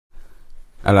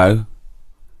Hello.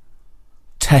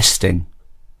 Testing.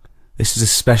 This is a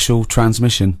special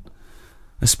transmission.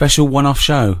 A special one-off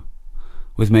show.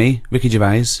 With me, Ricky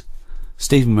Gervais,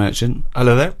 Stephen Merchant.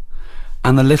 Hello there.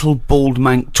 And the little bald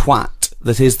mank twat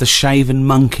that is the shaven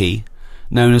monkey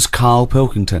known as Carl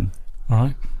Pilkington.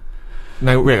 Right.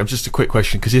 Now, Rick, just a quick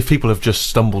question, because if people have just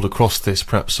stumbled across this,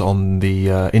 perhaps on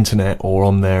the internet or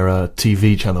on their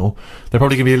TV channel, they're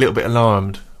probably going to be a little bit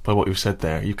alarmed by what you've said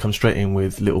there. You've come straight in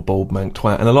with little bald mank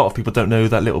twat, and a lot of people don't know who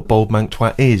that little bald mank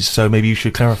twat is, so maybe you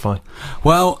should clarify.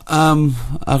 Well, I'm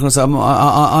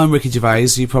Ricky Gervais.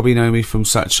 You probably know me from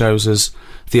such shows as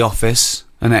The Office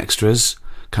and Extras,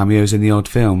 cameos in the odd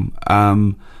film.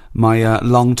 My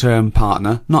long-term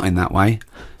partner, not in that way,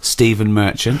 Stephen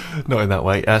Merchant. Not in that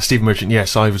way. Stephen Merchant,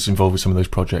 yes, I was involved with some of those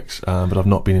projects, but I've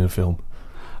not been in a film.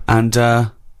 And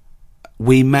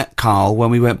we met Carl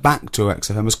when we went back to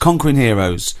XFM as Conquering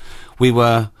Heroes. We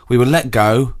were let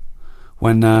go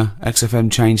when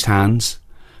XFM changed hands,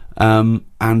 and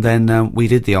then we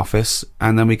did The Office,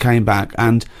 and then we came back,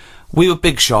 and we were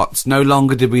big shots. No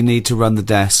longer did we need to run the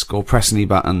desk or press any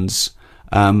buttons.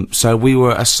 So we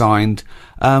were assigned,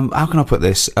 how can I put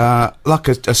this, like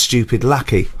a stupid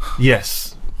lackey.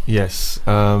 Yes.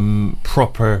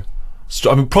 Proper,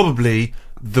 probably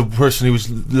the person who was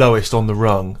lowest on the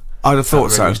rung. I'd have thought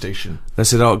so. Station. They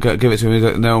said, oh, give it to me,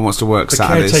 no one wants to work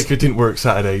Saturdays. The caretaker didn't work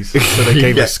Saturdays, so they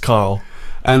gave us Carl.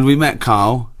 And we met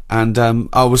Carl, and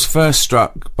I was first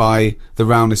struck by the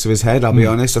roundness of his head, I'll be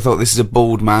honest. I thought, this is a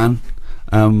bald man,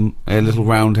 a little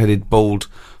round-headed, bald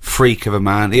freak of a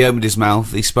man. He opened his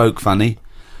mouth, he spoke funny.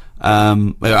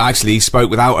 Actually, he spoke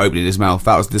without opening his mouth.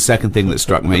 That was the second thing that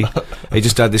struck me. He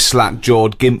just had this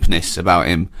slack-jawed gimpness about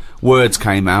him. Words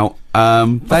came out.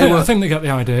 I think they get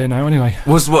the idea now, anyway.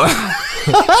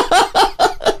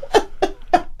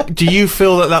 Do you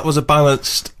feel that was a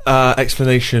balanced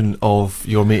explanation of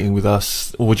your meeting with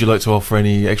us, or would you like to offer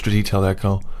any extra detail there,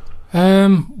 Carl?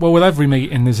 Well, with every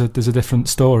meeting, there's a different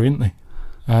story, isn't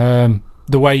there?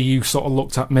 The way you sort of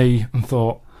looked at me and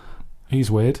thought, he's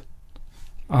weird.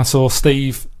 I saw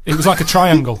Steve, it was like a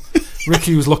triangle.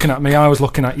 Ricky was looking at me, I was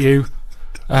looking at you,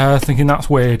 thinking that's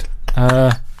weird.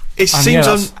 It seems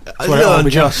a little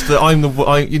unjust that I'm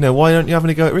why don't you have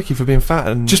any go at Ricky for being fat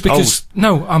and just because old?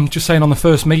 No, I'm just saying on the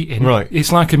first meeting, right?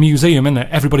 It's like a museum, isn't it?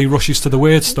 Everybody rushes to the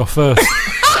weird stuff first.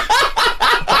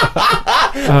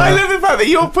 I love the fact that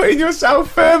you're putting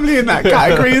yourself firmly in that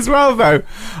category as well, though.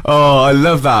 Oh, I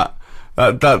love that.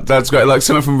 That's great. Like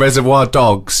someone from Reservoir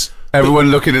Dogs.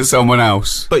 Everyone looking at someone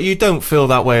else. But you don't feel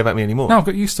that way about me anymore. No, I've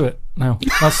got used to it now.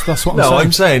 That's what I'm saying. No,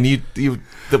 I'm saying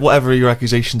that whatever your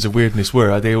accusations of weirdness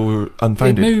were, they all were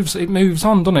unfounded. It moves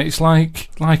on, doesn't it? It's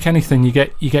like anything. You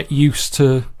get used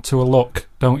to a look,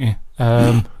 don't you?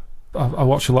 I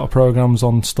watch a lot of programmes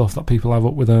on stuff that people have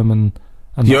up with them, and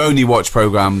you only watch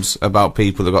programmes about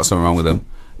people that got something wrong with them.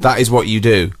 That is what you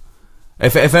do.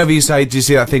 If ever you say, "Did you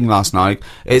see that thing last night?"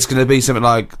 It's going to be something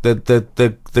like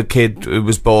the kid who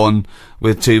was born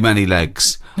with too many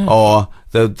legs, or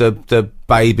the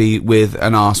baby with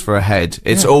an arse for a head.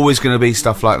 It's always going to be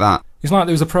stuff like that. It's like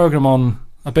there was a programme on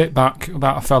a bit back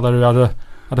about a fella who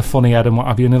had a funny head and what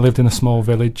have you, and he lived in a small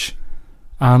village,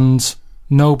 and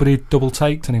nobody double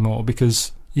taked anymore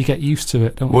because you get used to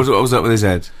it, don't you? What was up with his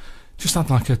head? Just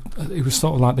had like it was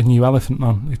sort of like the new Elephant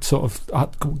Man. He'd sort of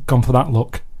had gone for that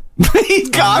look. He's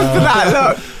gone for that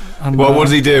look. And what does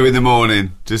he do in the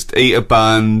morning? Just eat a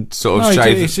bun, sort of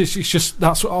shave? It's just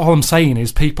that's all I'm saying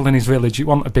is people in his village. You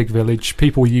want a big village.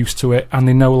 People were used to it, and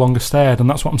they no longer stared. And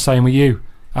that's what I'm saying with you.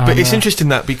 But it's interesting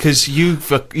that because you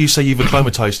say you've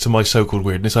acclimatised to my so-called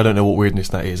weirdness. I don't know what weirdness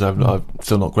that is. I've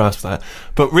still not grasped that.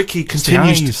 But Ricky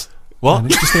continues. What?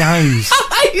 It's just the eyes.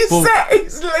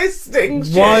 He's listening.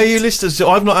 Why are you listening?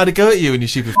 So I've not had a go at you, and you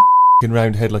stupid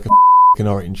round head like a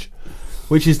orange.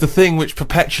 Which is the thing which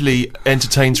perpetually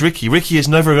entertains Ricky. Ricky is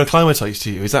never acclimatised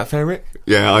to you. Is that fair, Rick?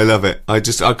 Yeah, I love it. I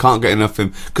can't get enough of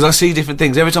him. Because I see different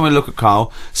things. Every time I look at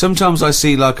Carl, sometimes I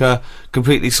see like a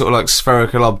completely sort of like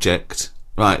spherical object.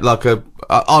 Right, like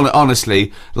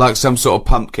honestly, like some sort of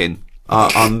pumpkin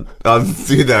on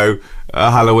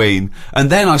Halloween. And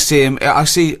then I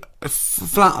see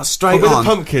flat, straight with on. With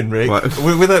a pumpkin, Rick, right.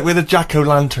 with a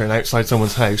jack-o'-lantern outside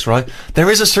someone's house, right? There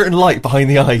is a certain light behind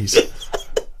the eyes.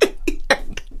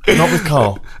 Not with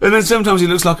Carl. And then sometimes he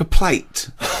looks like a plate.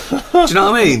 Do you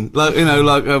know what I mean? Like,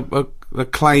 like a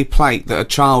clay plate that a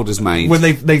child has made. When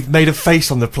they've made a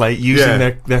face on the plate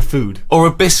using their food. Or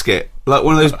a biscuit. Like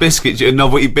one of those biscuits,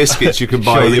 novelty biscuits you can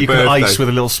buy sure, at your you birthday. can ice with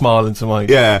a little smile into mine.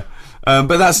 Yeah.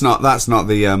 But that's not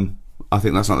the I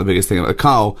think that's not the biggest thing.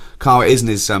 Carl, it isn't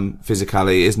his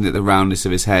physicality, it isn't it the roundness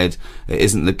of his head, it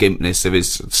isn't the gimpness of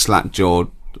his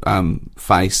slack-jawed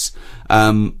face.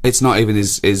 It's not even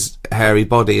his hairy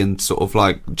body and sort of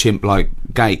like chimp-like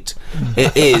gait.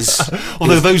 It is.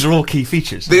 Although those are all key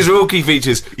features. These are all key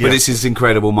features, but it's his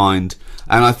incredible mind.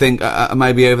 And I think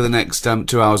maybe over the next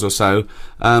 2 hours or so,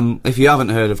 if you haven't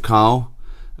heard of Carl,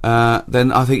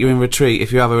 then I think you're in retreat.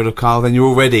 If you have heard of Carl, then you're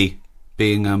already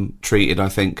being treated, I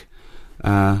think,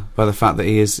 by the fact that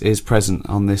he is present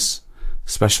on this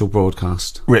special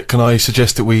broadcast. Rick, can I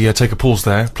suggest that we take a pause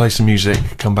there, play some music,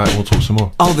 come back and we'll talk some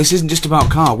more? Oh, this isn't just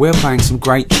about Carl. We're playing some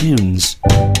great tunes.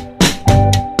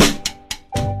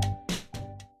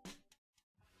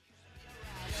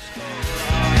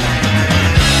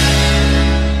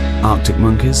 Arctic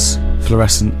Monkeys,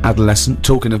 Fluorescent Adolescent.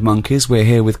 Talking of monkeys, we're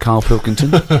here with Carl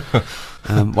Pilkington.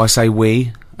 I say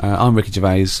we. I'm Ricky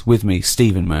Gervais. With me,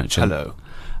 Stephen Merchant. Hello.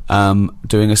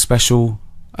 Doing a special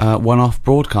one-off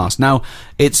broadcast. Now,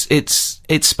 it's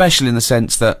special in the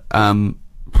sense that I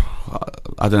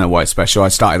don't know why it's special. I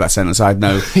started that sentence. I had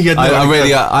no.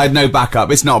 I had no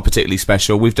backup. It's not particularly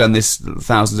special. We've done this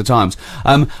thousands of times.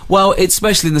 Well, it's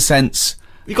special in the sense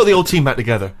You got the old team back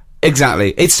together.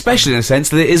 Exactly. It's special in the sense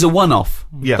that it is a one-off.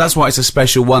 Yeah. That's why it's a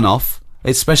special one-off.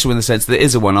 It's special in the sense that it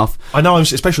is a one-off. I know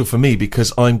it's special for me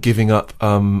because I'm giving up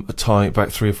a time,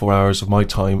 about 3 or 4 hours of my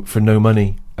time for no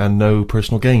money and no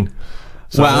personal gain.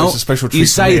 So well, it's a special treat you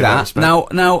for say me that.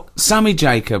 Now, Sammy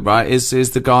Jacob, right, is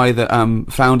the guy that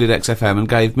founded XFM and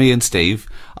gave me and Steve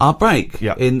our break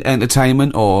in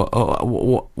entertainment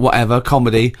or whatever,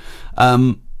 comedy.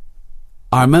 I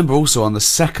remember also on the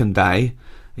second day,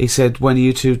 he said, when are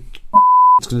you two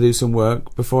going to do some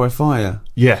work before I fire?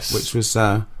 Yes. Which was...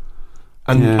 and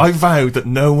I vowed that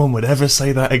no one would ever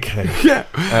say that again. Yeah.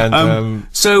 And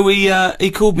so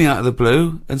he called me out of the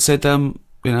blue and said,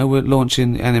 we're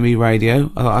launching NME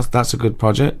Radio. I thought, that's a good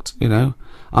project, I'm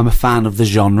a fan of the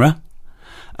genre.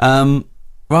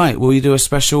 Right, will you do a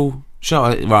special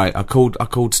show? Right, I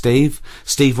called Steve.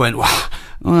 Steve went,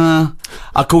 I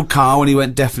called Carl and he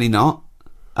went, definitely not.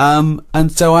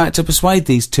 And so I had to persuade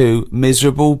these two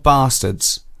miserable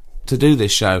bastards to do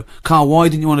this show. Carl, why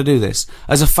didn't you want to do this?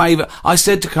 As a favour, I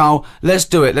said to Carl, let's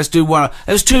do it, let's do one.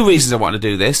 There was 2 reasons I wanted to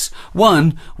do this.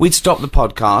 One, we'd stop the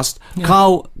podcast. Yeah.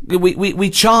 Carl, we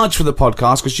charged for the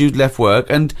podcast because you'd left work,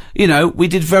 and, we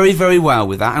did very, very well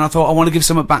with that, and I thought I want to give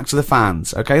something back to the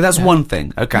fans, okay? That's one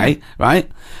thing, okay?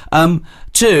 Right?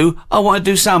 2, I want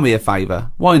to do Sammy a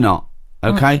favour. Why not?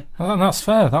 Okay? Well, that's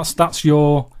fair. That's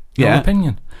your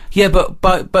opinion. Yeah,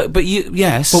 but you,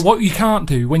 yes. But what you can't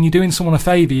do when you're doing someone a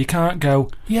favour, you can't go,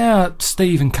 yeah,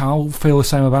 Steve and Carl feel the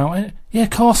same about it. Yeah, of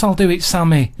course I'll do it,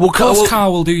 Sammy. Well, of course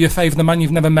Carl will do you a favour, the man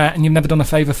you've never met and you've never done a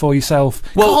favour for yourself.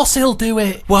 Of course he'll do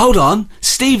it. Well, hold on.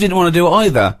 Steve didn't want to do it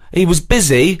either. He was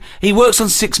busy. He works on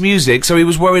 6 Music, so he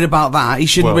was worried about that. He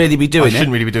shouldn't really be doing it. I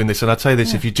shouldn't really be doing this, and I'll tell you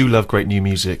this, if you do love great new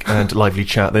music and lively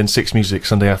chat, then 6 Music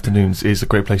Sunday afternoons is a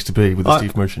great place to be with the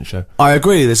Steve Merchant Show. I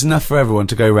agree. There's enough for everyone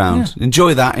to go round. Yeah.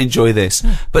 Enjoy that, enjoy this.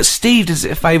 Yeah. But Steve does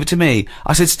it a favour to me.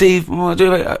 I said, Steve, all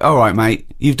right,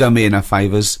 mate, you've done me enough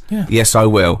favours. Yeah. Yes, I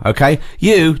will, okay?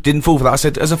 You didn't fall for that. I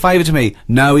said, as a favour to me.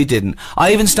 No, he didn't.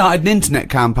 I even started an internet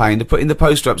campaign to put in the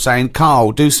poster up saying,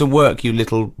 Carl, do some work, you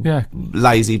little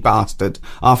lazy bastard.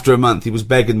 After a month, he was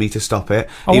begging me to stop it.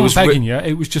 I wasn't begging you,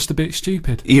 it was just a bit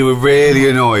stupid. You were really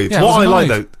annoyed. Yeah, what I like,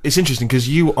 though, it's interesting because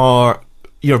you're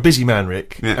a busy man,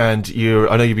 Rick, and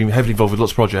I know you've been heavily involved with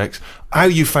lots of projects. How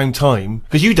you found time,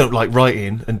 because you don't like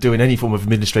writing and doing any form of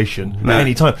administration at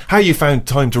any time. How you found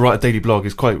time to write a daily blog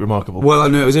is quite remarkable. Well, I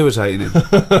knew it was irritating him.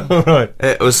 Right.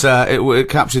 It was, it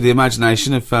captured the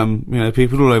imagination of,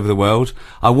 people all over the world.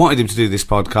 I wanted him to do this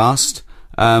podcast,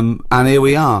 and here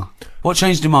we are. What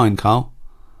changed your mind, Carl?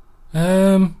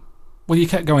 Well, you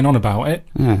kept going on about it.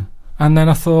 Yeah. And then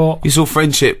I thought... You saw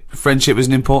friendship was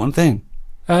an important thing.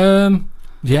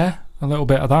 Yeah, a little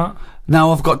bit of that.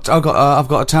 Now I've got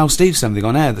to tell Steve something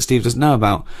on air that Steve doesn't know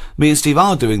about. Me and Steve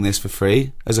are doing this for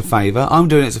free as a favour. I'm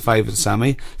doing it as a favour to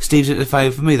Sammy. Steve's doing it as a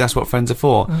favour for me. That's what friends are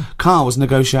for. Carl was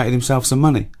negotiating himself some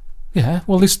money. Yeah,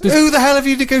 well, this who the hell have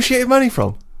you negotiated money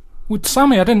from? With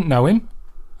Sammy, I didn't know him.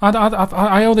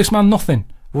 I owe this man nothing.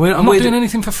 I'm not doing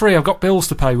anything for free. I've got bills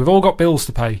to pay. We've all got bills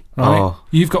to pay, right? Oh.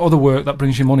 You've got other work that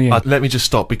brings you money in. Let me just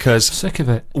stop because... Sick of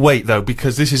it. Wait, though,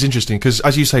 because this is interesting, because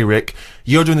as you say, Rick,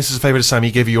 you're doing this as a favour to Sammy,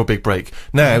 he gave you your big break.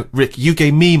 Now, Rick, you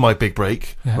gave me my big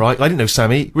break, right? I didn't know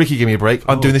Sammy. Ricky gave me a break.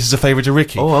 I'm doing this as a favour to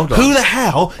Ricky. Oh, hold on. Who the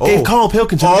hell gave Carl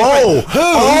Pilkington a big break?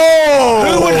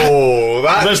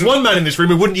 There's one man in this room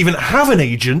who wouldn't even have an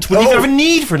agent, wouldn't even have a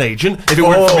need for an agent if it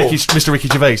weren't for Mr. Ricky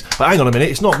Gervais. But hang on a minute,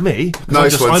 it's not me.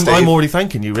 I'm already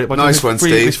thanking you, Rick, by doing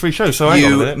this free show, so hang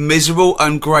on a minute. You miserable,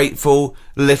 ungrateful,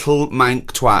 little mank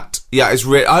twat. Yeah, I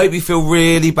hope you feel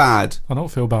really bad. I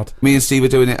don't feel bad. Me and Steve are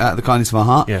doing it at the kindness of our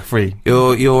heart. Yeah, free.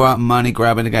 You're out money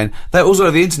grabbing again. They're also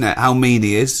on the internet. How mean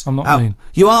he is. I'm not mean.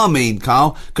 You are mean,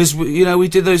 Carl. Because we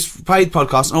did those paid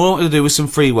podcasts, and all I wanted to do was some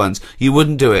free ones. You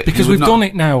wouldn't do it because we've done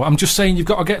it now. I'm just saying you've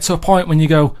got to get to a point when you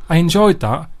go, I enjoyed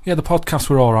that. Yeah, the podcasts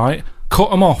were all right.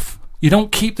 Cut them off. You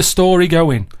don't keep the story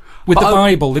going. With the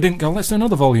Bible, they didn't go, let's do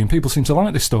another volume. People seem to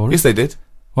like this story. Yes, they did.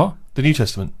 What? The New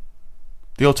Testament.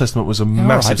 The Old Testament was a massive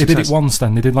right. They success. did it once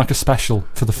then. They did like a special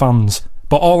for the fans.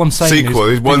 But all I'm saying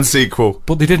is... One sequel.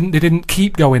 But they didn't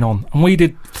keep going on. And we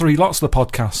did 3 lots of the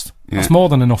podcast. Yeah. That's more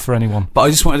than enough for anyone. But I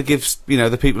just wanted to give,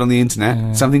 the people on the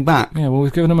internet something back. Yeah, well,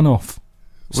 we've given them enough.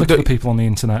 Sick of the people on the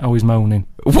internet always moaning.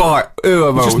 Why? Who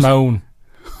are just moan.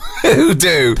 Who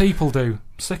do? People do.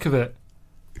 Sick of it.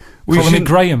 Calling me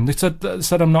Graham. They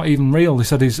said I'm not even real. They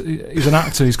said he's an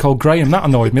actor. He's called Graham. That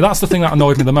annoyed me. That's the thing that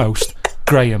annoyed me the most.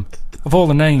 Graham. Of all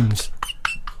the names.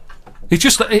 It's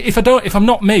just if I'm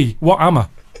not me, what am I?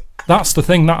 That's the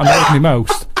thing that annoyed me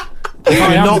most. If you're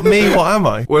not me, what am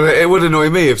I? Well, it would annoy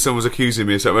me if someone was accusing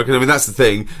me of something. I mean, that's the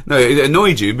thing. No, it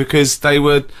annoyed you because they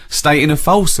were stating a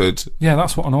falsehood. Yeah,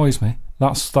 that's what annoys me.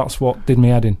 That's what did me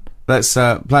head in. Let's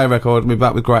play a record and be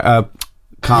back with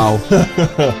Carl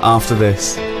after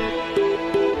this.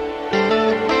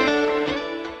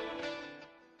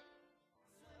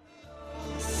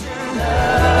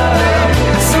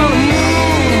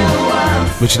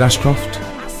 Richard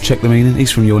Ashcroft, check the meaning.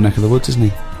 He's from your neck of the woods, isn't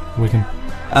he? Wigan.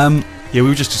 Yeah, we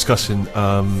were just discussing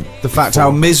the fact how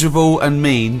miserable and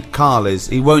mean Carl is.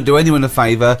 He won't do anyone a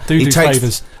favour. Do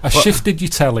favours. I shifted your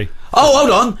telly. Oh, hold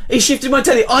on. He shifted my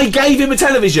telly. I gave him a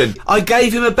television. I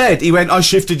gave him a bed. He went, I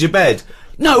shifted your bed.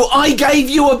 No, I gave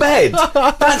you a bed.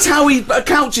 That's how he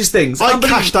couches things. I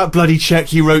cashed that bloody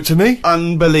cheque you wrote to me.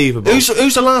 Unbelievable.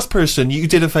 Who's the last person you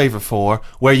did a favour for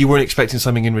where you weren't expecting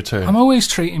something in return? I'm always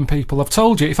treating people. I've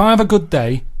told you, if I have a good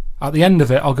day, at the end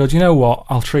of it, I'll go, do you know what?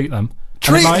 I'll treat them.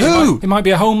 Treat who? It might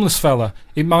be a homeless fella.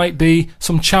 It might be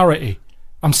some charity.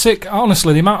 I'm sick,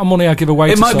 honestly, the amount of money I give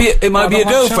away it might be a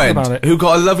girlfriend who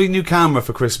got a lovely new camera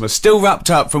for Christmas, still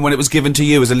wrapped up from when it was given to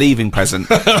you as a leaving present.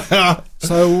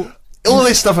 So... all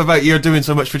this stuff about you're doing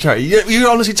so much for charity. You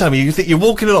honestly tell me you think you're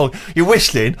walking along, you're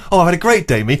whistling. Oh, I've had a great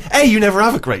day, me. Hey, you never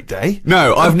have a great day.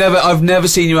 No, I've never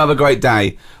seen you have a great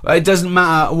day. It doesn't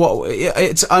matter what.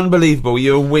 It's unbelievable.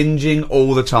 You're whinging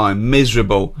all the time,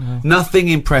 miserable. Yeah. Nothing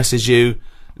impresses you.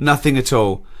 Nothing at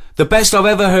all. The best I've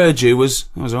ever heard you was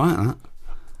alright. That.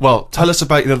 Well, tell us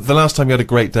about the last time you had a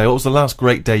great day. What was the last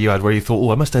great day you had where you thought,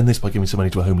 oh, I must end this by giving some money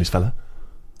to a homeless fella?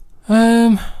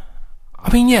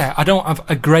 I mean, yeah, I don't have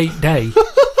a great day.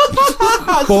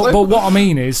 but what I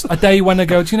mean is, a day when I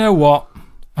go, do you know what?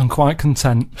 I'm quite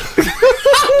content.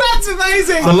 That's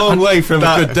amazing! It's a long way from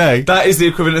a good day. That is the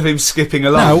equivalent of him skipping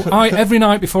along. No, every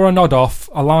night before I nod off,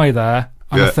 I lie there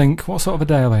and I think, what sort of a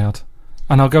day have I had?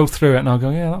 And I'll go through it and I'll go,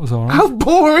 yeah, that was alright. How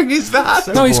boring is that?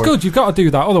 No, it's good, you've got to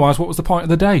do that, otherwise what was the point of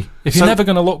the day? If you're never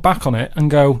going to look back on it and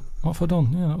go, what have I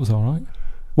done? Yeah, that was alright.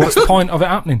 What's the point of it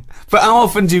happening? But how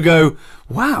often do you go,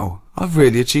 wow, I've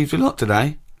really achieved a lot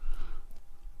today?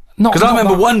 Because I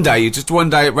remember one day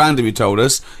at random you told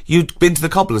us you'd been to the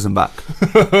cobblers and back.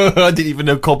 I didn't even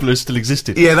know cobblers still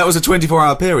existed. Yeah, that was a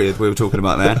 24-hour period we were talking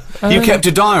about there. You kept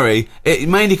a diary. It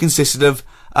mainly consisted of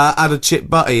had a chip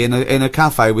butty in a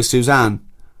cafe with Suzanne.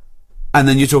 And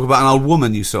then you talk about an old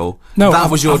woman you saw. No, that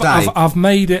was your day. I've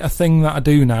made it a thing that I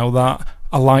do now, that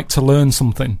I like to learn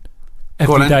something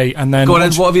every day. And then what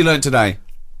have you learnt today?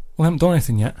 Well, I haven't done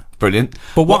anything yet. Brilliant.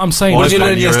 But what I'm saying is... What did you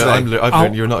learn yesterday? I've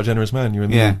learned you're not a generous man. You're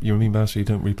a mean bastard. You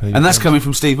don't repay. And that's coming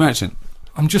from Steve Merchant.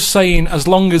 I'm just saying, as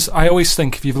long as... I always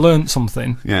think if you've learnt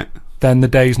something, then the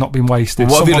day's not been wasted.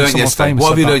 Well, what have you learnt yesterday? What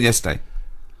have you learnt yesterday?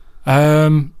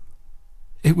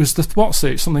 It was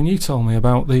something you told me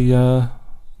about the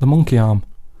monkey arm.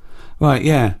 Right,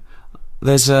 yeah.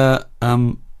 There's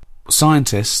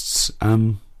scientists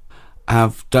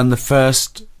have done the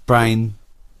first brain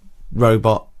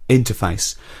robot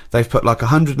interface. They've put like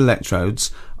 100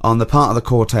 electrodes on the part of the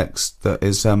cortex that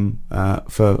is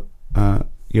for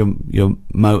your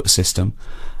motor system,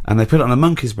 and they put it on a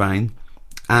monkey's brain,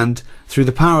 and through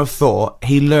the power of thought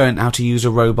he learned how to use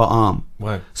a robot arm.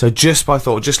 Wow. So just by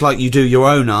thought, just like you do your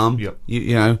own arm. Yep.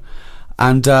 You know,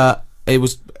 and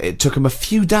it took him a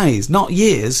few days, not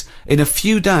years. In a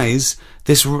few days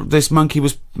this monkey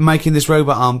was making this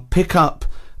robot arm pick up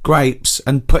grapes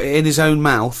and put it in his own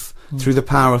mouth through the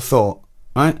power of thought,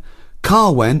 right?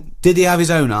 Carl went, did he have his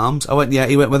own arms? I went, yeah.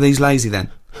 He went, well, he's lazy then.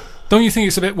 Don't you think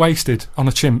it's a bit wasted on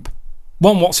a chimp?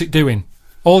 One, what's it doing?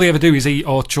 All they ever do is eat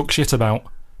or chuck shit about.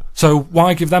 So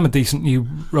why give them a decent new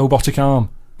robotic arm?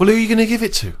 Well, who are you going to give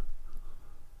it to?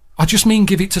 I just mean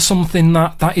give it to something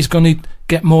that is going to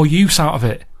get more use out of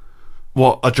it.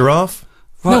 What, a giraffe?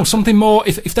 No, something more.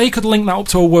 If they could link that up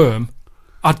to a worm,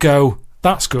 I'd go,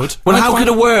 that's good. Well, how could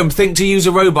a worm think to use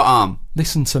a robot arm?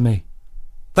 Listen to me.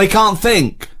 They can't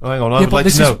think. Hang on, I'd like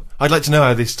to know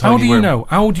how this tiny How do you worm... know?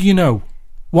 How do you know?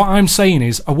 What I'm saying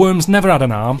is, a worm's never had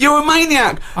an arm. You're a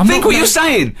maniac. Think what you're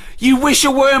saying. You wish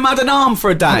a worm had an arm for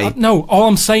a day. No, all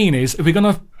I'm saying is, if we're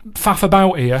going to faff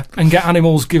about here and get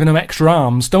animals giving them extra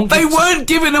arms, They weren't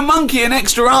giving a monkey an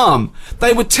extra arm.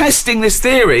 They were testing this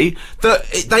theory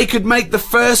that they could make the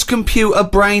first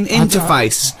computer-brain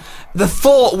interface. The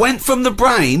thought went from the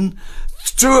brain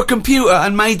through a computer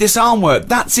and made this arm work.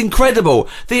 That's incredible.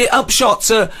 The upshots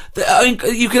are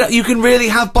you can really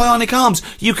have bionic arms.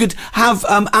 You could have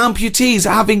amputees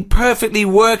having perfectly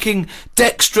working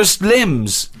dexterous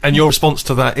limbs. And your response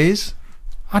to that is?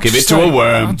 Give it to a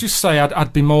worm. I'd just say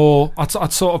I'd be more. I'd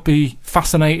sort of be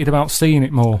fascinated about seeing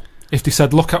it more. If they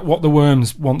said, look at what the worm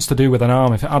wants to do with an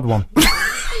arm if it had one. God,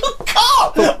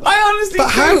 I honestly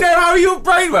don't know how your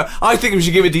brain works. I think we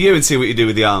should give it to you and see what you do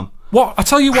with the arm. What? I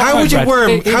tell you what.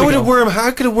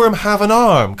 How could a worm have an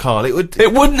arm, Carl? It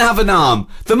wouldn't have an arm.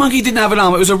 The monkey didn't have an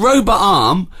arm. It was a robot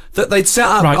arm that they'd set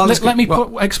up. Right. Let me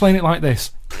explain it like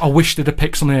this. I wish they'd have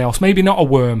picked something else. Maybe not a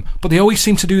worm, but they always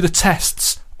seem to do the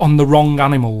tests on the wrong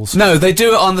animals. No, they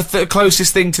do it on the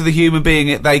closest thing to the human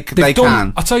being they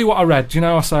can. I'll tell you what I read. Do you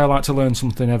know I say I like to learn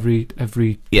something every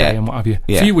day and what have you?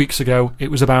 Yeah. A few weeks ago,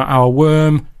 it was about our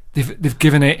worm. They've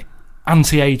given it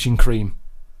anti-aging cream.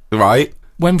 Right.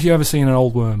 When have you ever seen an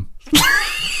old worm?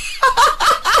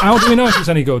 How do we know if it's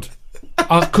any good?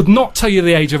 I could not tell you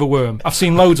the age of a worm. I've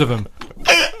seen loads of them.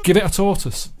 Give it a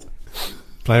tortoise.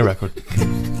 Play a record.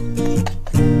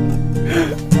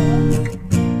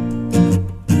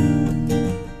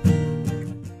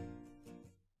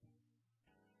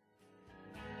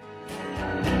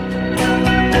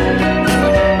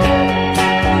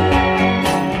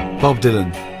 Bob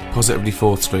Dylan, Positively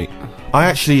 4th Street. I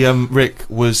actually, Rick,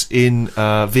 was in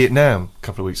Vietnam a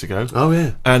couple of weeks ago. Oh,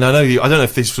 yeah. And I don't know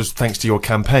if this was thanks to your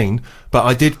campaign, but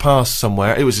I did pass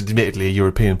somewhere. It was admittedly a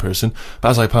European person, but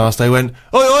as I passed, they went,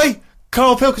 "Oi, oi!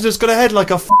 Carl Pilkington's got a head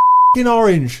like a f***ing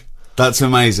orange." That's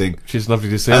amazing. Which is lovely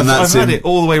to see. And I've had it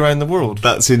all the way around the world.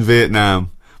 That's in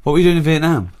Vietnam. What were you doing in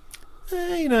Vietnam?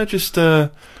 Just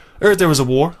heard there was a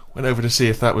war. Went over to see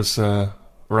if that was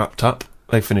wrapped up.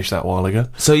 They finished that a while ago.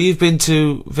 So you've been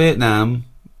to Vietnam.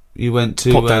 You went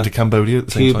to popped down to Cambodia at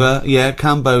the same Cuba, time. yeah,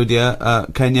 Cambodia,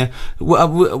 Kenya. I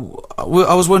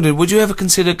was wondering, would you ever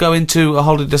consider going to a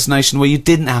holiday destination where you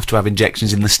didn't have to have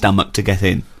injections in the stomach to get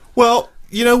in? Well,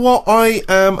 you know what? I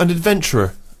am an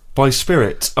adventurer by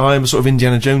spirit. I'm a sort of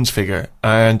Indiana Jones figure,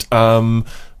 and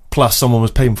plus someone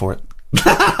was paying for it.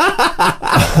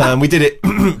 We did it.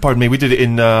 Pardon me. We did it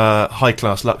in high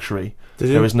class luxury.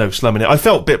 There was no slum in it. I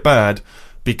felt a bit bad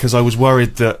because I was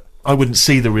worried that I wouldn't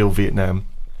see the real Vietnam.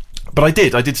 But I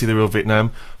did see the real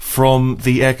Vietnam from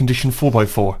the air-conditioned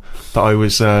 4x4 that I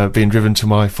was being driven to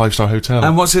my 5-star hotel.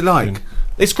 And what's it like?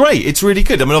 It's great. It's really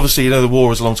good. I mean, obviously, the war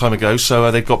was a long time ago,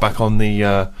 so they've got back on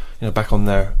the, back on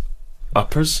their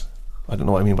uppers. I don't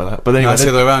know what I mean by that, but anyway, that's the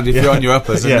other way around. If you're on your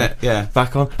uppers, isn't it? Yeah,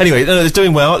 back on. Anyway, it's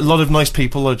doing well. A lot of nice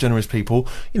people, a lot of generous people.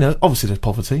 Obviously there's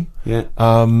poverty. Yeah.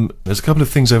 There's a couple of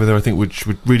things over there I think which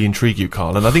would really intrigue you,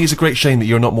 Carl. And I think it's a great shame that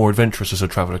you're not more adventurous as a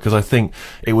traveller, because I think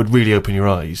it would really open your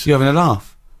eyes. You're having a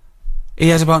laugh. He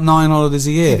has about 9 holidays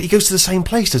a year. Yeah, but he goes to the same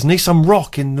place, doesn't he? Some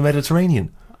rock in the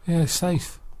Mediterranean. Yeah, it's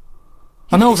safe.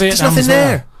 I know Vietnam's there's nothing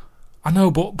there. I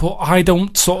know, but I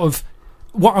don't sort of.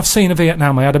 What I've seen of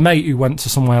Vietnam, I had a mate who went to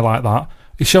somewhere like that.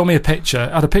 He showed me a picture.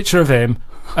 I had a picture of him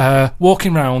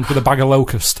walking round with a bag of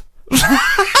locust that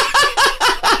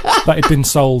had been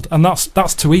sold, and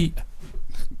that's to eat.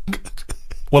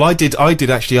 Well, I did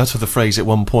actually utter the phrase at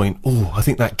one point. Oh, I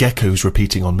think that gecko's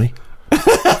repeating on me.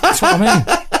 That's what I mean.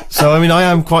 So, I mean, I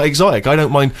am quite exotic. I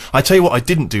don't mind. I tell you what I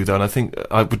didn't do, though, and I think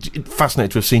I would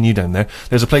fascinated to have seen you down there.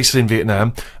 There's a place in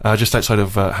Vietnam, just outside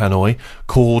of Hanoi,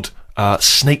 called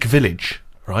Snake Village.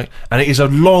 Right, and it is a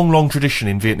long tradition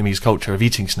in Vietnamese culture of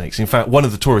eating snakes. In fact, one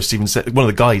of the tourists even said, one of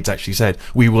the guides actually said,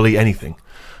 "We will eat anything,"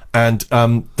 and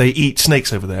they eat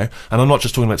snakes over there. And I'm not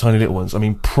just talking about tiny little ones. I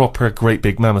mean proper great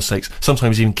big mammoth snakes.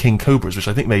 Sometimes even king cobras, which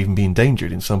I think may even be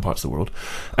endangered in some parts of the world.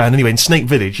 And anyway, in Snake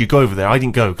Village, you go over there. I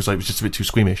didn't go because I was just a bit too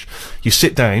squeamish. You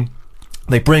sit down.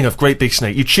 They bring a great big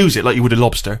snake. You choose it like you would a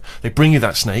lobster. They bring you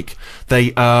that snake. They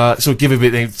sort of give it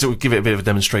a bit of a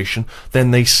demonstration.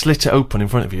 Then they slit it open in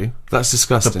front of you. That's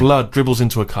disgusting. The blood dribbles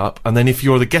into a cup, and then if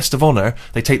you're the guest of honour,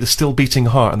 they take the still beating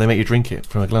heart and they make you drink it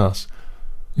from a glass.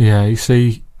 Yeah, you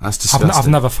see, that's disgusting. I've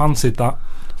never fancied that.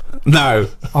 No.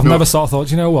 I've never sort of thought,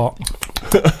 do you know what?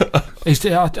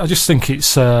 I just think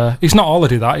it's not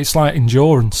holiday, that. It's like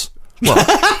endurance. Well,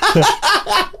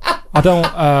 I don't...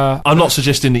 I'm not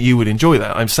suggesting that you would enjoy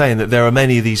that. I'm saying that there are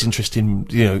many of these interesting,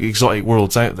 exotic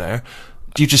worlds out there.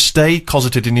 You just stay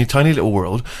closeted in your tiny little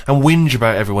world and whinge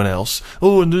about everyone else.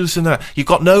 Oh, and this and that. You've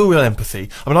got no real empathy.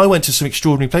 I mean, I went to some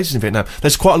extraordinary places in Vietnam.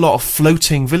 There's quite a lot of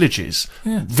floating villages.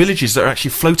 Yeah. Villages that are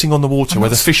actually floating on the water where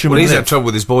the fishermen Well, he's live. had trouble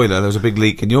with his boiler. There was a big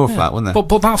leak in your flat, wasn't there?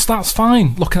 But that's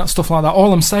fine, looking at stuff like that.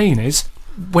 All I'm saying is,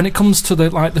 when it comes to the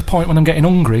point when I'm getting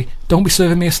hungry, don't be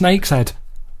serving me a snake's head.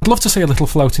 I'd love to see a little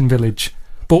floating village.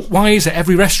 But why is it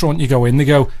every restaurant you go in, they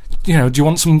go, do you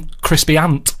want some crispy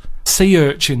ant? Sea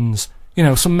urchins?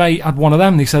 Some mate had one of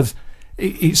them, and he said,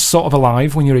 it's sort of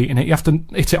alive when you're eating it. You have to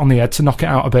hit it on the head to knock it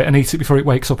out a bit and eat it before it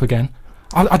wakes up again.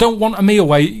 I don't want a meal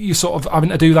where you're sort of having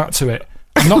to do that to it.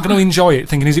 I'm not going to enjoy it,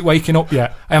 thinking, is it waking up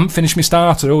yet? I haven't finished my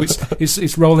starter. Oh,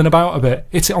 it's rolling about a bit.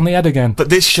 Hit it on the head again. But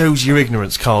this shows your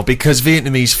ignorance, Carl, because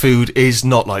Vietnamese food is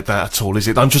not like that at all, is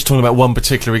it? I'm just talking about one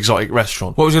particular exotic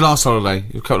restaurant. What was your last holiday?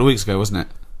 A couple of weeks ago, wasn't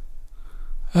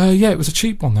it? Yeah, it was a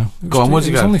cheap one, though. Go on, where'd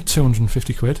you go? It was only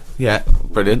 250 quid. Yeah,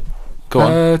 brilliant. Go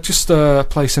on. Just a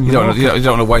place in You Menorca. don't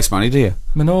want to waste money, do you?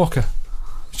 Menorca.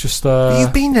 It's just...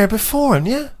 You've been there before,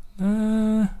 haven't you?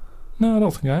 No, I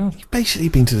don't think I have. You've basically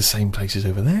been to the same places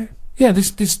over there. Yeah,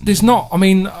 there's not. I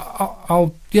mean,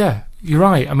 I'll. Yeah, you're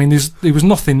right. I mean, there was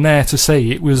nothing there to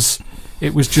see. It was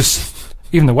just.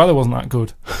 Even the weather wasn't that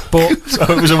good. But So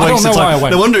it was a waste of time.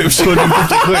 No wonder it was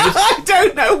 250 quid. I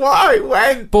don't know why I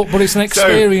went. But it's an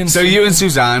experience. So you and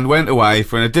Suzanne went away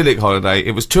for an idyllic holiday.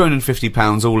 It was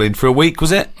 £250 all in for a week,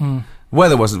 was it? Mm.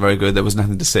 Weather wasn't very good. There was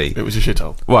nothing to see. It was a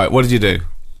shithole. Right, what did you do?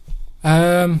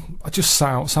 I just sat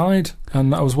outside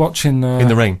and I was watching... In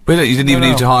the rain. But you didn't even No.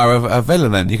 need to hire a villa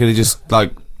then. You could have just,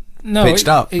 pitched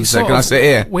up and said, sort can I of- sit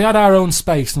here? We had our own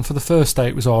space, and for the first day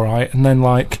it was alright, and then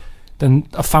then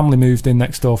a family moved in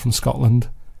next door from Scotland,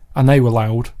 and they were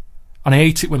loud. And I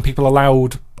hate it when people are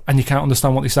loud and you can't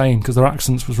understand what they're saying, because their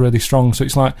accents was really strong. So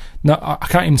it's like, no, I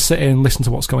can't even sit here and listen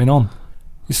to what's going on.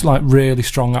 It's like really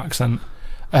strong accent.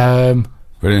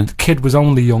 Brilliant. The kid was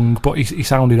only young, but he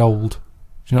sounded old.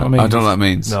 Do you know what I mean? I don't know what that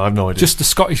means. No, I've no idea. Just the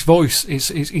Scottish voice,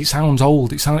 it sounds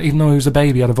old. Even though he was a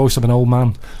baby, he had a voice of an old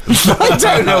man. I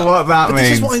don't know what that But means.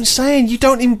 this is what I'm saying. You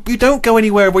don't go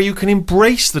anywhere where you can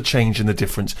embrace the change and the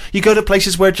difference. You go to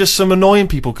places where just some annoying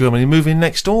people come and you move in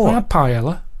next I door. had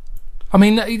paella. I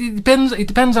mean, it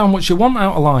depends how much you want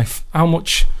out of life. How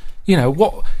much,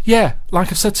 what... Yeah, like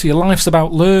I've said to you, life's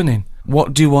about learning.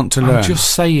 What do you want to learn? I'm just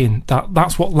saying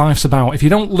that's what life's about. If you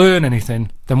don't learn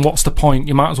anything, then what's the point?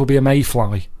 You might as well be a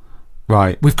mayfly.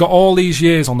 Right. We've got all these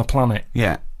years on the planet.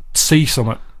 Yeah. See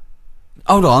something.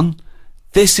 Hold on.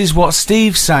 This is what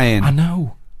Steve's saying. I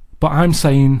know. But I'm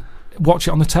saying, watch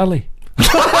it on the telly. There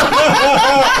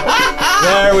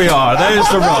we are. There's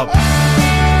the rub.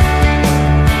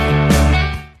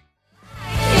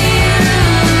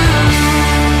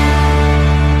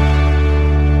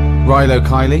 Rilo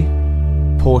Kiley.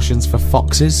 Portions for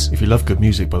foxes. If you love good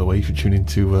music, by the way, you should tune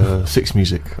into Six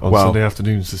Music on Well- Sunday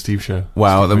afternoons, the Steve Show.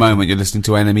 Well, at the Steve moment you're listening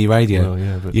to NME Radio. Well,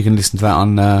 yeah, but You can listen to that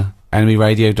on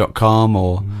NMEradio.com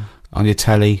or on your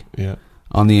telly, yeah,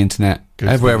 on the internet, Go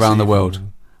to everywhere BBC around the if world.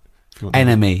 you want to-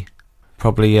 NME.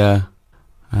 Probably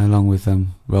along with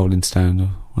Rolling Stone,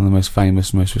 one of the most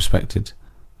famous, most respected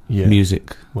Yeah.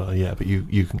 music. Well, yeah, but you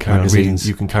can carry on reading. Magazines.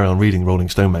 You can carry on reading Rolling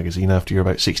Stone magazine after you're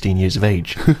about 16 years of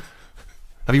age.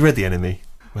 Have you read the NME?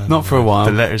 Well, Not for a while.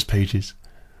 The letters pages.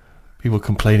 People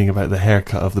complaining about the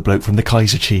haircut of the bloke from the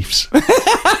Kaiser Chiefs. It's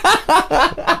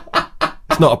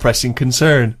not a pressing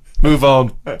concern. Move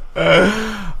on. That's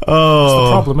the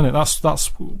problem, isn't it?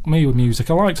 That's me with music.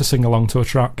 I like to sing along to a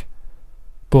track,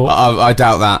 but I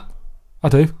doubt that. I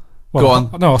do. Well, Go on.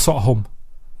 No, I sort of hum.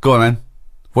 Go on then.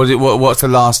 What's the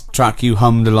last track you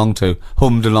hummed along to?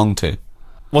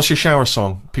 What's your shower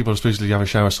song? People supposedly have a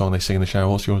shower song they sing in the shower.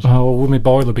 What's yours? Oh, with my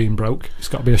boiler being broke, it's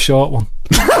got to be a short one.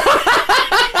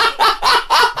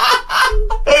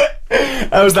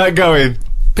 How's that going?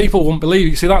 People won't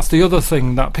believe it. See, that's the other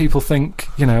thing that people think.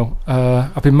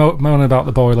 I've been moaning about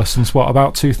the boiler since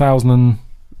about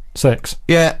 2006.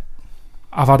 Yeah.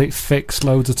 I've had it fixed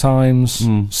loads of times.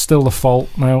 Mm. Still the fault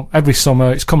now. Every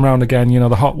summer it's come round again.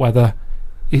 The hot weather.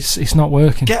 It's not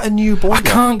working. Get a new boiler. I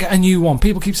can't get a new one.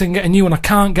 People keep saying get a new one. I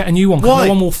can't get a new one because Why?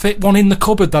 no one will fit one in the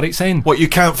cupboard that it's in. What, you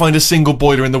can't find a single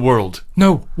boiler in the world?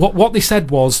 No. What they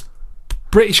said was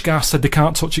British Gas said they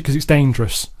can't touch it because it's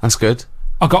dangerous. That's good.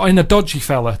 I got in a dodgy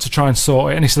fella to try and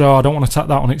sort it, and he said, "Oh, I don't want to tap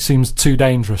that one. It seems too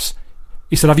dangerous."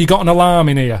 He said, "Have you got an alarm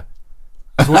in here?"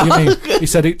 I said, what do you mean? He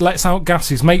said, it lets out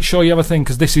gases. Make sure you have a thing,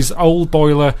 because this is old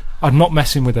boiler. I'm not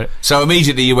messing with it. So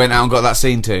immediately you went out and got that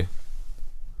scene too?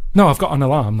 No, I've got an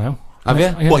alarm now. Have you?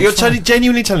 Yeah, What, you're it's fine.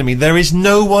 genuinely telling me there is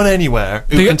no one anywhere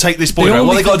who The- can take this the boiler out?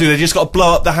 What only they got to do, they just got to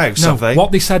blow up the house, No, have they?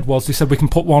 what they said was, we can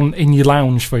put one in your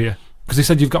lounge for you. Because they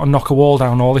said you've got to knock a wall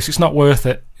down, all this. It's not worth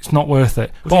it. It's not worth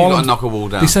it. What do you got to knock a wall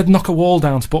down? They said knock a wall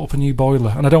down to put up a new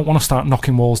boiler, and I don't want to start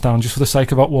knocking walls down just for the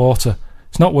sake of hot water.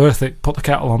 It's not worth it. Put the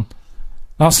kettle on.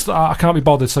 I can't be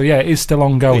bothered. So yeah, it is still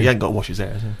ongoing. You ain't got to wash his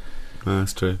hair, has he? No,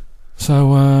 that's true.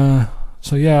 So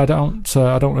yeah, I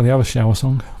don't really have a shower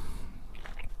song.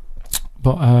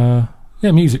 But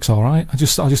yeah, music's all right. I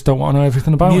just don't want to know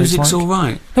everything about Music's it. It's like, all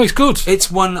right. no, it's good. It's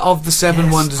one of the seven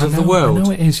Yes, wonders I of the know, world. I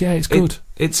know it is. Yeah, it's good.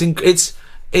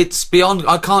 It's beyond.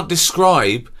 I can't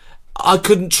describe. I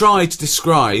couldn't try to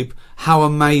describe how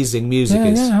amazing music yeah,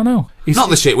 is. yeah, I know. It's Not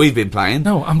the shit we've been playing.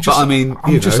 No, I'm just. But I mean,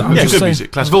 I'm just good saying.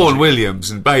 music, classical Vaughan music.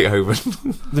 Williams and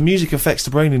Beethoven. The music affects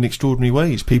the brain in extraordinary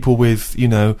ways. People with,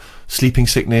 sleeping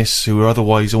sickness who are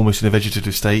otherwise almost in a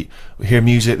vegetative state hear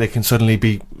music, they can suddenly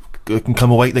can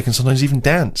come awake, they can sometimes even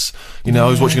dance. I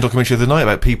was watching a documentary the other night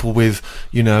about people with,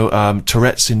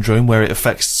 Tourette's syndrome, where it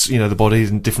affects, the body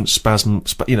and different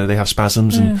spasms, they have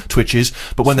spasms and twitches,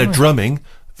 but when they're drumming,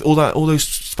 all those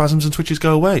spasms and twitches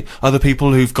go away. Other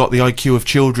people who've got the IQ of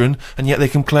children, and yet they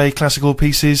can play classical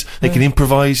pieces, they can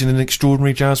improvise in an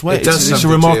extraordinary jazz way. It does It's a something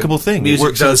to remarkable you. thing. Music It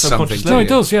works does at a something subconscious to No, level. it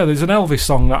does. Yeah, there's an Elvis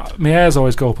song that my hairs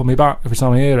always go up on my back every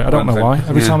time I hear it. I don't know why.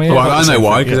 Every time I hear Well, it. I know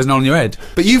why, because Yeah. there's none on your head.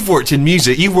 But you've worked in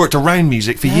music, you've worked around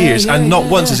music for years, yeah, and not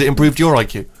yeah, once yeah. has it improved your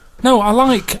IQ. No, I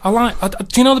like. Do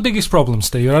you know the biggest problem,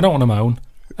 Steve? I don't want to moan.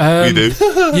 You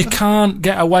do. You can't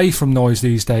get away from noise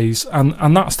these days,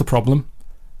 and that's the problem.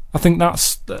 I think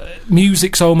that's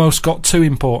music's almost got too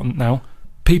important now.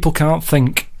 People can't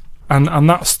think, and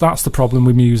that's the problem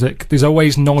with music. There's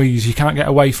always noise. You can't get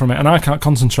away from it, and I can't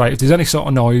concentrate. If there's any sort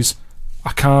of noise,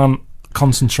 I can't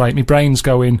concentrate. My brain's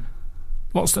going,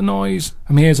 "What's the noise?"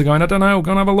 And my ears are going, "I don't know.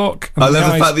 Go and have a look." And I love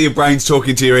guys- the fact that your brain's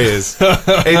talking to your ears.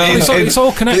 it's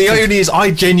all connected. The irony is,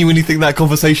 I genuinely think that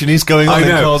conversation is going on I in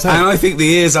know, Carl's head. and I think the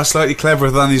ears are slightly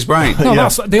cleverer than his brain. No, Yeah.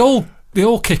 they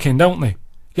all kick in, don't they?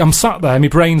 I'm sat there, my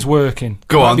brain's working.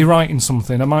 Go I might on. be writing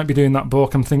something, I might be doing that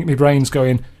book, I'm thinking my brain's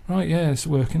going, right, yeah, it's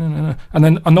working, and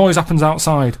then a noise happens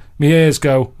outside. My ears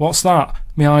go, what's that?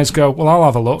 My eyes go, well, I'll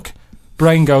have a look.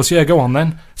 Brain goes, yeah, go on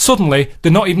then. Suddenly,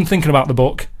 they're not even thinking about the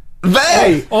book.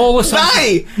 They! All the time.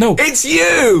 They! No. It's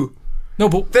you! No,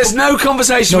 but There's no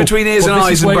conversation no, between ears but and this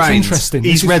eyes is and where it's brains. interesting.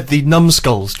 He's This is- read the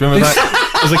numbskulls. Do you remember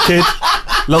that as a kid?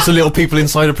 Lots of little people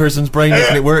inside a person's brain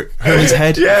making it work. Herman's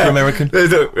head for American.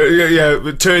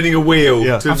 Turning a wheel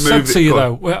Yeah. to I've move said to it. you Go on.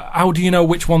 though, well, how do you know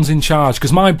which one's in charge?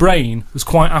 Because my brain was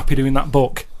quite happy doing that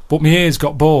book, but my ears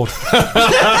got bored.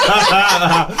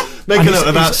 Make And a note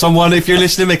of that, someone. If you're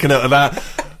listening, make a note of that.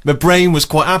 The brain was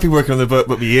quite happy working on the book,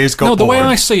 but my ears got No, the bored. way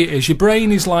I see it is your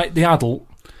brain is like the adult.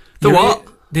 The Your what?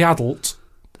 The adult.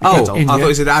 Oh, In I you. thought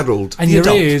you said addled. And The your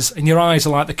adult. ears and your eyes are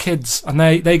like the kids, and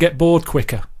they get bored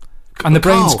quicker. And the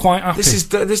brain's Carl, quite happy.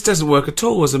 This doesn't work at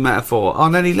all as a metaphor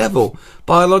on any level,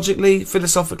 biologically,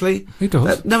 philosophically. It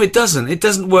does. No, it does't. It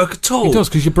doesn't work at all. It does,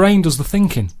 because your brain does the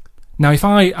thinking. Now, if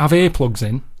I have earplugs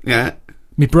in, Yeah.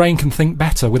 my brain can think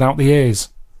better without the ears.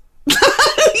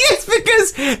 Yes,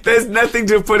 because there's nothing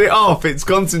to put it off. It's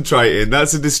concentrating.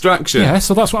 That's a distraction. Yeah,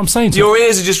 so that's what I'm saying to Your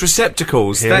ears are just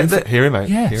receptacles. Hear him out.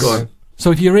 Yes. Hear him Go out. on.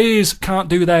 So if your ears can't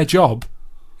do their job,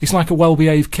 it's like a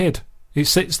well-behaved kid. It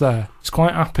sits there. It's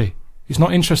quite happy. It's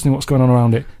not interested in what's going on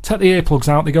around it. Take the earplugs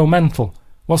out, they go mental.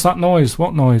 What's that noise?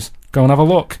 What noise? Go and have a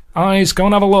look. Eyes, go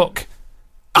and have a look.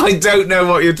 I don't know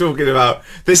what you're talking about.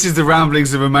 This is the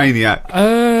ramblings of a maniac.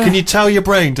 Can you tell your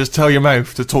brain to tell your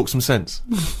mouth to talk some sense?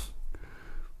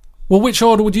 Well, which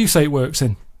order would you say it works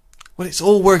in? Well, it's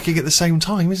all working at the same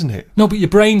time, isn't it? No, but your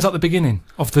brain's at the beginning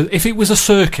of the... If it was a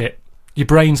circuit, your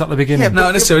brain's at the beginning.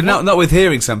 No, necessarily. Not with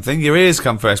hearing something. Your ears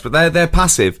come first, but they're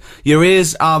passive. Your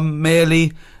ears are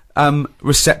merely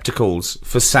receptacles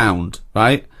for sound,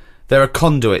 right? They're a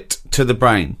conduit to the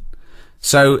brain.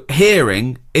 So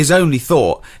hearing is only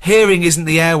thought. Hearing isn't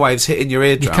the airwaves hitting your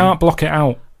You eardrum. can't block it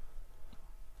out.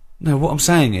 No, what I'm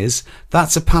saying is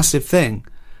that's a passive thing.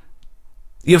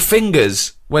 Your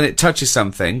fingers, when it touches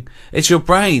something, it's your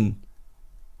brain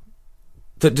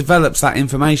that develops that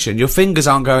information. Your fingers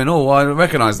aren't going, oh, I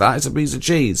recognise that, it's a piece of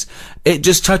cheese. It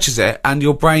just touches it and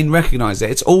your brain recognises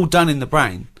it. It's all done in the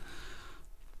brain.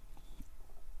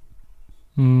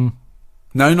 No,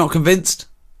 not convinced?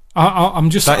 I'm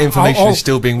just that information is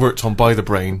still being worked on by the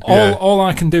brain. All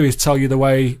I can do is tell you the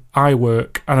way I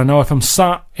work, and I know if I'm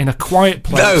sat in a quiet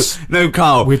place, no,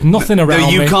 Carl, with nothing around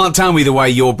me. No, you can't tell me the way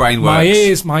your brain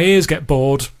works. My ears get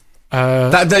bored.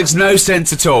 That makes no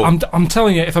sense at all. I'm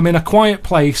telling you, if I'm in a quiet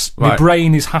place, my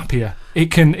brain is happier.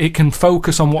 It can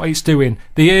focus on what it's doing.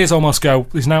 The ears almost go,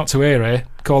 there's now to hear here,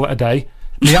 call it a day.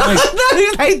 The eyes,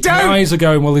 no, they don't. The eyes are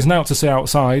going, well, there's now to see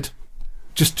outside.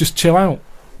 Just chill out.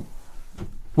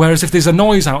 Whereas if there's a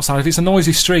noise outside, if it's a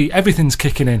noisy street, everything's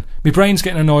kicking in. My brain's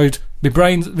getting annoyed. My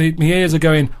ears are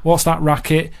going, what's that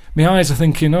racket? My eyes are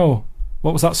thinking, oh,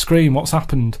 what was that scream? What's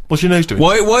happened? What's your nose doing?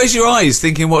 Why is your eyes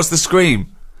thinking, what's the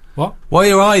scream? What? Why are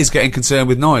your eyes getting concerned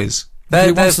with noise?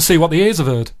 It wants to see what the ears have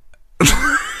heard.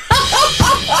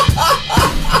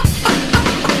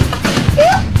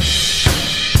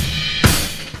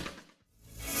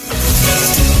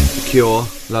 Cure,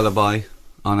 Lullaby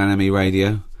on NME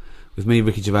Radio with me,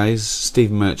 Ricky Gervais,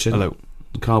 Stephen Merchant, hello,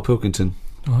 and Carl Pilkington.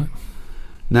 All right.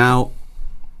 Now,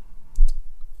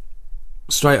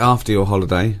 straight after your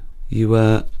holiday, you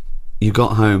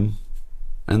got home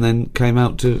and then came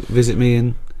out to visit me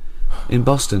in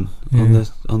Boston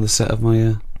on the set of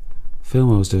my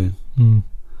film I was doing.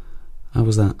 How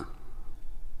was that?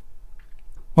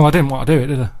 Well, I didn't want to do it,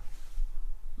 did I?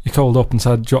 You called up and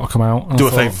said, do you want to come out? And do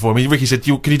a favour for me. Ricky said,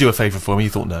 can you do a favour for me? You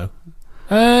thought no.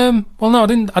 Well, no, I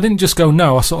didn't just go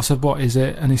no. I sort of said, what is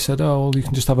it? And he said, oh, well, you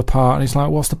can just have a part. And he's like,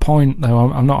 what's the point, though?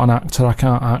 I'm not an actor. I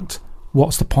can't act.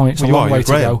 What's the point? It's a long way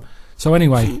to go. So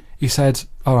anyway, he said,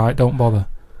 all right, don't bother.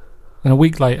 Then a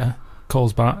week later,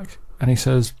 calls back, and he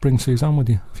says, bring Suzanne with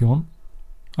you, if you want.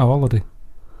 Our holiday.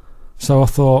 So I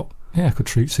thought, yeah, I could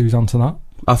treat Suzanne to that.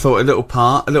 I thought a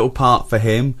little part for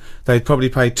him. They'd probably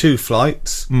pay 2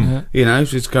 flights. Yeah. You know,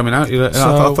 she's coming out.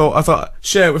 I thought,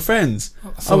 share it with friends.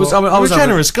 I was a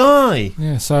generous guy.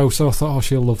 Yeah, so I thought, oh,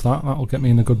 she'll love that. That'll get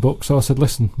me in a good book. So I said,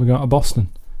 listen, we're going to Boston.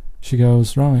 She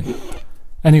goes, right.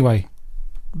 Anyway,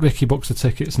 Ricky books the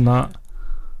tickets and that.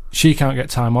 She can't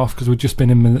get time off because we'd just been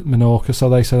in Menorca. So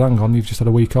they said, hang on, you've just had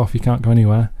a week off. You can't go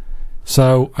anywhere.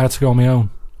 So I had to go on my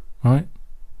own, right?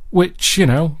 Which, you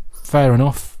know, fair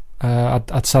enough.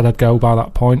 I'd said I'd go by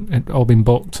that point. It'd all been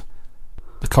booked.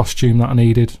 The costume that I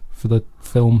needed for the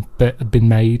film bit had been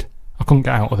made. I couldn't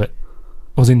get out of it.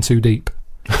 I was in too deep.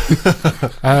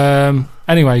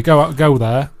 Anyway, go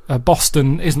there.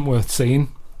 Boston isn't worth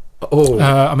seeing.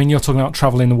 I mean, you're talking about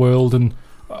travelling the world and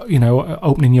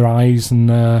opening your eyes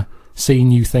and seeing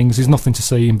new things. There's nothing to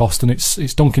see in Boston.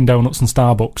 It's Dunkin' Donuts and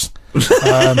Starbucks.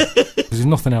 There's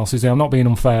nothing else, is there? I'm not being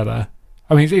unfair there.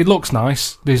 I mean, it looks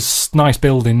nice. There's nice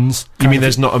buildings. You mean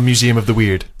there's not a museum of the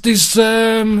weird? There's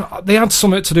they had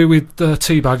something to do with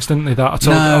tea bags, didn't they?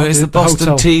 No, it's the Boston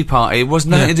hotel. Tea Party. It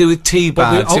wasn't nothing to do with tea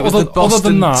bags. It was the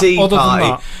Boston Tea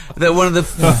Party. That one of the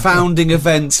founding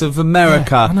events of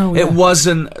America. I know, It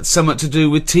wasn't something to do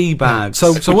with tea bags.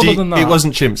 So other than that, it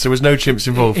wasn't chimps. There was no chimps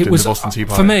involved in the Boston Tea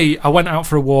Party. For me, I went out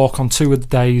for a walk on 2 of the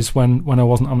days when I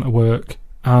wasn't having to work.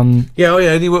 And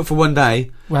only worked for 1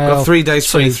 day. Well, got 3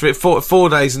 days free, 4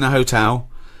 days in a hotel,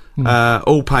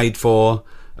 all paid for.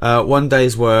 1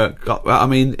 day's work. I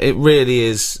mean, it really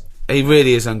is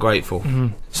ungrateful.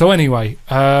 So anyway,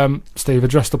 Steve, I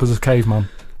dressed up as a caveman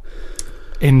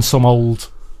in some old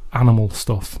animal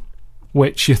stuff,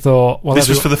 which you thought, well, this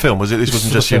was for the film, was it? This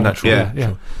wasn't just your natural. Yeah.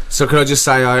 Sure. So could I just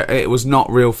say, it was not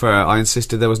real fur. I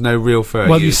insisted there was no real fur.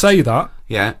 Well, you say that.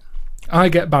 Yeah. I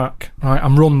get back, right,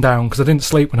 I'm run down because I didn't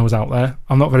sleep when I was out there.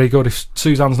 I'm not very good. If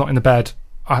Suzanne's not in the bed,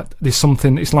 there's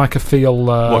something, it's like I feel...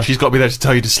 what, she's got to be there to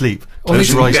tell you to sleep? Close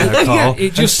your eyes now, Carl.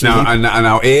 It just... No, and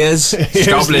our ears, stop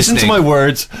listening. Listen to my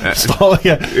words. Stop,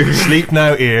 sleep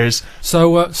now, ears.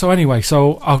 So anyway,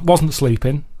 I wasn't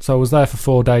sleeping, so I was there for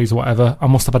 4 days or whatever. I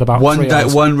must have had about 3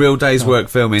 hours. One real day's work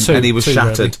filming, and he was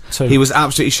shattered. Really. He was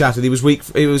absolutely shattered. He was weak.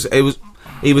 He was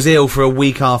ill for a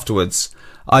week afterwards.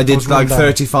 I did like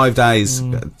 35 days,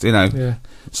 Yeah.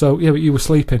 So, but you were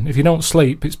sleeping. If you don't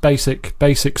sleep, it's basic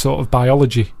sort of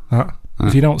biology, that.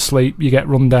 If you don't sleep, you get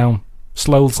run down.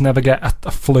 Sloths never get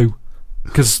a flu.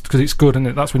 Because it's good, isn't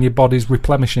it? That's when your body's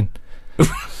replenishing.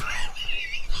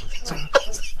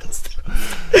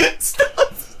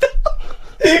 Stop.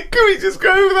 Can we just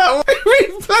go over that one?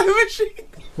 Replenishing.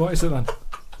 What is it then?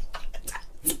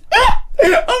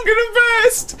 I'm gonna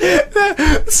burst.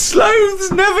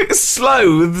 Sloths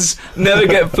never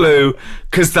get flu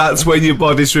because that's when your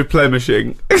body's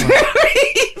replenishing.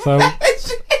 So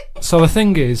So the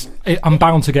thing is, I'm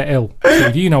bound to get ill.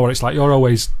 Steve, you know what it's like. You're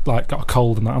always like got a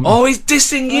cold and that. haven't you? Oh, he's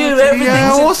dissing you.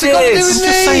 Everything's what's a he got to do diss. with I'm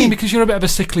just saying because you're a bit of a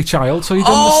sickly child, so you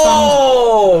don't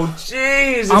Oh,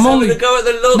 jeez. I'm only to go at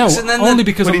the looks understand. and then No, only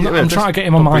because I'm trying to get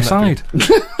him on my side.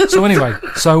 So anyway,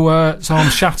 so I'm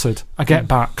shattered. I get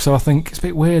back, so I think it's a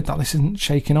bit weird that this isn't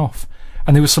shaking off.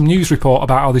 And there was some news report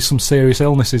about how there's some serious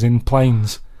illnesses in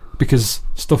planes because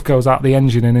stuff goes out the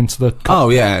engine and into the. Oh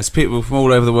yeah, it's people from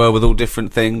all over the world with all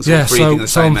different things. Yeah, breathing the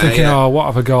so same I'm air, thinking, yeah. oh, what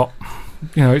have I got?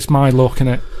 You know, it's my luck,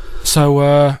 innit? So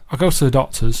I go to the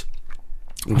doctors.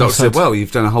 The doctor said, "Well,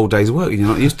 you've done a whole day's work and you're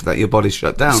not used to that. Your body's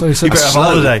shut down. So he said, You better have a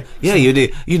holiday. Yeah, you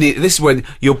need. This is when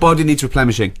your body needs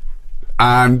replenishing."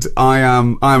 And I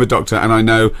am a doctor, and I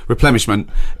know replenishment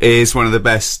is one of the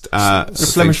best.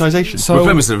 Replenishization. So-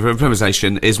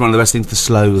 Replenishization is one of the best things for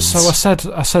slows. So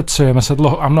I said to him, I said,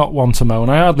 look, I'm not one to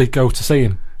moan. I hardly go to see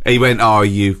him. He went, "Oh,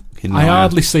 you." I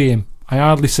hardly see him. I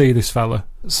hardly see this fella.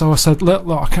 So I said, look,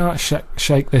 I can't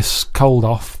shake this cold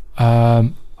off. I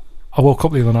woke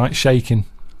up the other night shaking.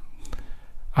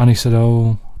 And he said,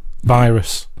 oh,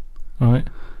 virus. Right?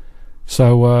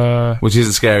 So, Which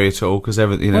isn't scary at all, because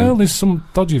everything, you know. well, there's some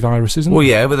dodgy virus, isn't Well,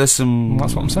 there? yeah, but there's some. Well,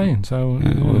 that's what I'm saying. So,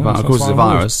 Yeah, that's of course, it's why a I'm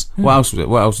virus. worried. What Yeah. else would it?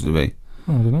 What else would it be?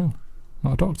 I don't know.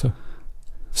 Not a doctor.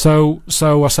 So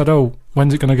I said, oh,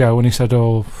 when's it going to go? And he said,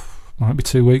 oh, might be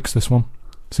 2 weeks, this one.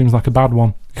 Seems like a bad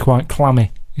one. Quite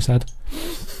clammy, he said.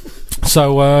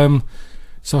 So I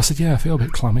said, yeah, I feel a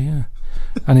bit clammy, yeah.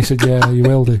 And he said, yeah, you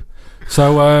will do.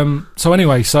 So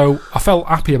anyway, so I felt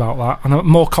happy about that, and I'm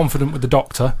more confident with the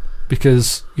doctor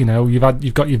because, you know,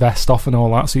 you've got your vest off and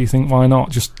all that, so you think, why not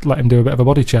just let him do a bit of a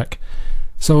body check?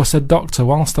 So I said, doctor,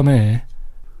 whilst I'm here,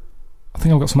 I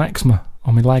think I've got some eczema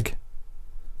on my leg.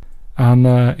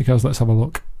 And he goes, let's have a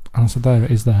look. And I said, there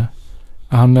it is there.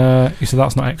 And he said,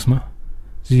 that's not eczema.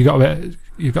 So you've got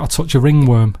a touch of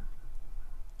ringworm.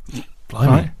 Blimey.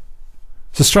 Right?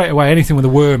 So straight away, anything with a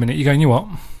worm in it, you're going, you what?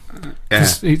 Yeah.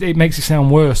 'Cause it makes it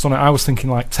sound worse, doesn't it? I was thinking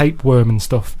like tapeworm and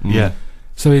stuff. Yeah.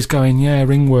 So he's going, yeah,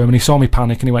 ringworm. And he saw me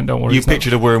panic and he went, don't worry. You it's not-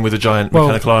 pictured a worm with a giant Well,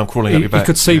 mechanical arm crawling up He your back.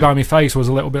 could see Yeah. by my face I was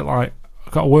a little bit like,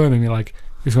 I've got a worm in my leg.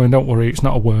 He's going, don't worry, it's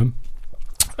not a worm.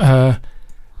 And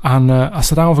I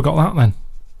said, how have I got that then?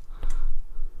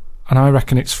 And I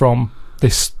reckon it's from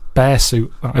this bear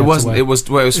suit that I had It to wasn't. wear. It was.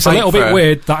 Well, it was It's a fake little bit fur.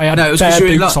 weird that I had No, it was bare 'cause you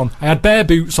were in boots on. I had bare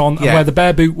boots on, and Yeah. where the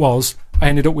bare boot was, I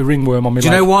ended up with ringworm on my Do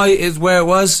you leg. know why it's where it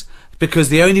was? Because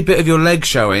the only bit of your leg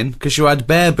showing, because you had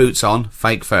bare boots on,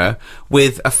 fake fur,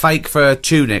 with a fake fur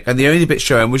tunic, and the only bit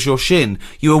showing was your shin.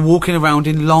 You were walking around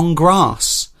in long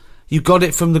grass. You got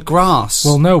it from the grass.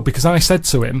 Well, no, because I said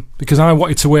to him, because I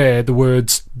wanted to wear the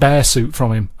words bear suit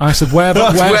from him. I said, where?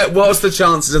 What's the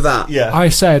chances of that? Yeah. I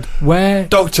said, where?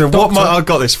 Doctor, what might I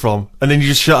got this from? And then you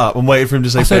just shut up and waited for him to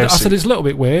say I bear said, suit. it's a little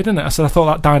bit weird, isn't it? I said, I thought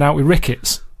that died out with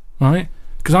rickets, right?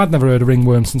 Because I'd never heard of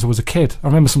ringworm since I was a kid. I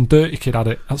remember some dirty kid had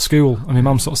it at school, and my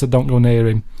mum sort of said, don't go near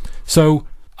him. So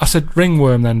I said,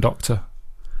 ringworm then, doctor.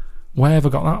 Where have I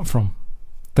got that from?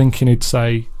 Thinking he'd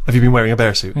say... Have you been wearing a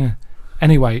bear suit? Yeah.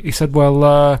 Anyway, he said,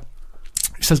 well,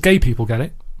 he says gay people get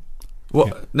it. What?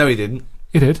 Yeah. No, he didn't.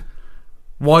 He did.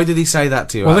 Why did he say that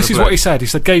to you? Well, out of this the is blue? what he said. He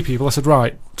said gay people. I said,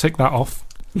 right, tick that off.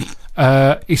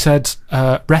 He said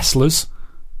wrestlers.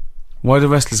 Why do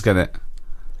wrestlers get it?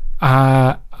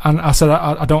 And I said,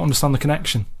 I don't understand the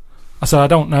connection. I said, I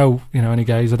don't know, any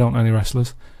gays. I don't know any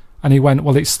wrestlers. And he went,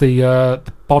 well, it's the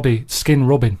body, skin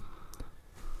rubbing.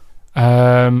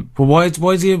 Well, why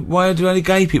do only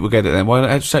gay people get it then? Why don't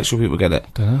heterosexual people get it?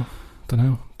 Don't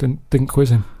know. Didn't quiz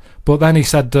him. But then he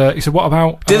said, what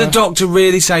about... Did the doctor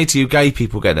really say to you, gay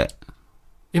people get it?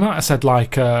 He might have said,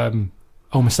 like,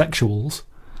 homosexuals.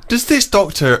 Does this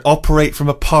doctor operate from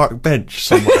a park bench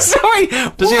somewhere? Sorry,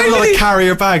 Does he have a lot of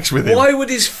carrier bags with him? Why would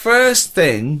his first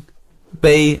thing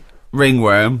be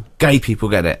ringworm? Gay people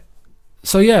get it.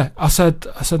 So yeah, I said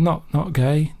not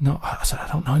gay. I said I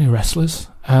don't know any wrestlers.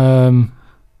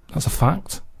 That's a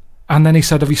fact. And then he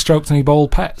said, have you stroked any bald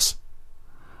pets?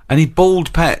 Any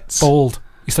bald pets? Bald.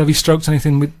 He said, have you stroked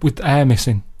anything with hair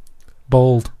missing?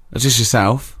 Bald. Just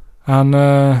yourself. And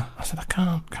I said, I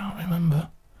can't remember.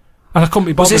 And I couldn't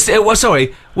be bothered.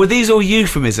 Sorry, were these all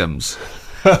euphemisms?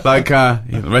 Like,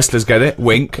 wrestlers get it.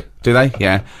 Wink. Do they?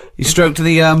 Yeah. You stroked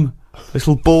the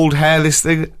little bald hairless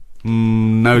thing.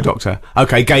 No, doctor.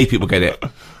 Okay, gay people get it.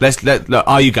 Look.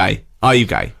 Are you gay? Are you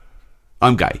gay?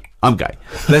 I'm gay. I'm gay.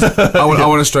 I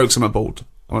want to stroke someone bald.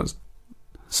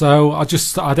 So I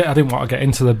didn't want to get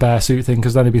into the bear suit thing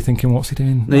because then he'd be thinking, what's he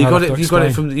doing? No,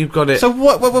 you've got it. So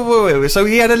wait. So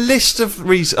he had a list of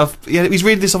reasons. He's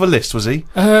reading this off a list, was he?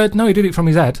 No, he did it from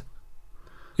his head.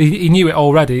 He knew it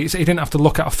already. He didn't have to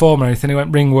look at a form or anything. He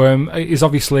went ringworm. He's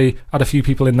obviously had a few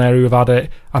people in there who have had it,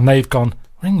 and they've gone,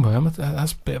 ringworm?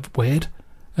 That's a bit of weird.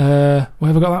 Where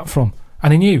have I got that from?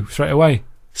 And he knew straight away.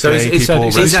 So he's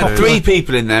had 3 popular.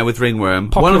 people in there with ringworm.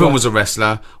 Popular. One of them was a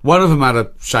wrestler, one of them had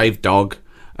a shaved dog,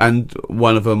 and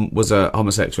one of them was a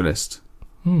homosexualist.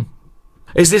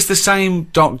 Is this the same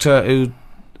doctor who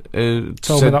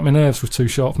Told me that my nerves were too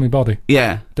short for my body.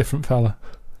 Yeah. Different fella.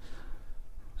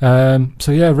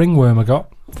 So yeah, ringworm I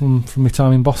got from my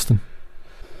time in Boston.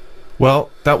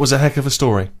 Well, that was a heck of a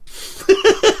story.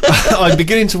 I'm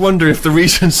beginning to wonder if the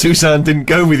reason Suzanne didn't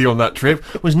go with you on that trip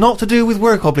was not to do with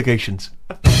work obligations.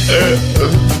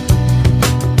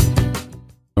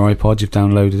 Your iPod, you've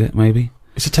downloaded it, maybe?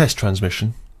 It's a test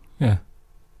transmission. Yeah.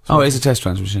 Oh, it is a test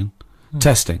transmission.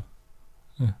 Testing.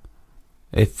 Yeah.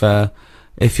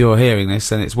 If you're hearing this,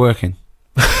 then it's working.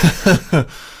 Who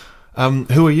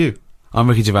are you? I'm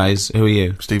Ricky Gervais. Who are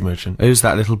you? Steve Merchant. Who's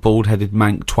that little bald-headed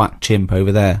mank twat chimp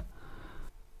over there?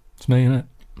 It's me, innit?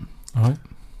 Alright.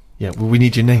 Yeah, well, we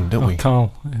need your name, don't we?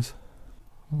 Carl, it is.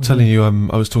 Telling you,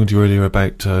 I was talking to you earlier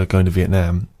about going to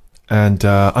Vietnam, and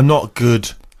I'm not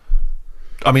good.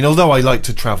 I mean, although I like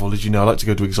to travel, as you know, I like to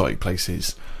go to exotic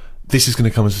places. This is going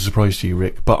to come as a surprise to you,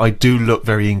 Rick, but I do look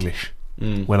very English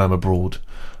when I'm abroad.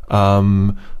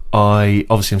 I'm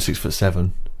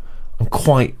 6'7". I'm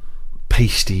quite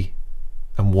pasty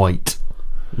and white,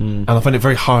 and I find it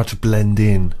very hard to blend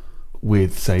in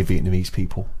with, say, Vietnamese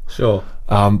people. Sure.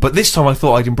 But this time I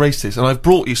thought I'd embrace this, and I've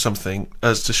brought you something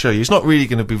as to show you. It's not really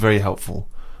going to be very helpful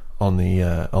on the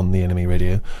NME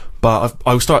radio, but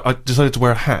I decided to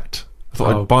wear a hat. I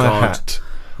thought I'd buy a hat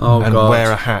and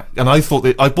wear a hat. And I thought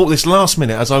that I bought this last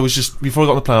minute as I was just before I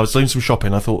got on the plane. I was doing some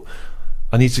shopping. I thought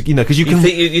I need to, because you can.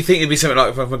 You think it'd be something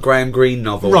like from a Graham Greene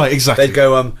novel, right? Exactly. They'd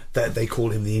go, they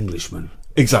call him the Englishman.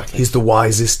 Exactly. He's the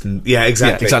wisest, and exactly. Yeah,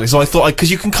 exactly. So I thought, because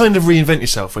you can kind of reinvent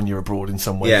yourself when you're abroad in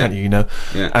some way, can't you?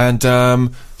 Yeah. And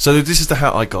so this is the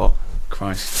hat I got.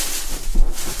 Christ.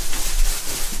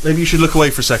 Maybe you should look away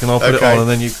for a second. I'll put it on, and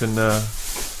then you can.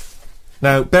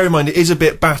 Now, bear in mind, it is a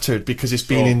bit battered because it's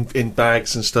been in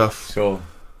bags and stuff. Sure.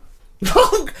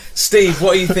 Steve,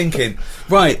 what are you thinking?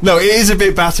 Right. No, it is a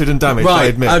bit battered and damaged, I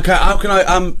admit. Okay, how can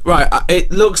I,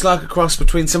 it looks like a cross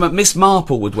between something Miss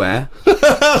Marple would wear.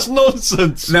 That's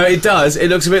nonsense. No, it does. It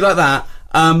looks a bit like that.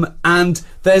 And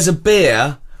there's a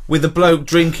beer with a bloke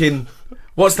drinking,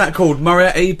 what's that called?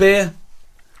 Moretti beer?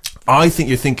 I think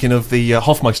you're thinking of the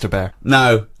Hofmeister bear.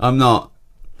 No, I'm not.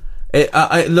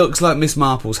 It looks like Miss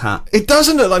Marple's hat. It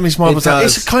doesn't look like Miss Marple's hat.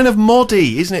 It's kind of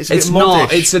moddy, isn't it? It's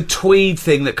not. It's a tweed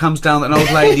thing that comes down that an old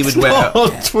lady would wear.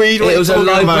 Not tweed. It was a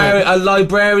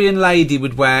librarian lady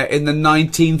would wear in the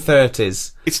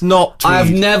 1930s. It's not tweed. I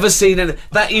have never seen it.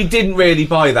 That you didn't really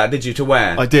buy that, did you, to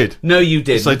wear? I did. No, you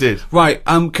didn't. Yes, I did. Right.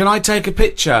 Can I take a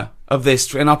picture of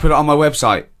this and I'll put it on my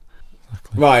website?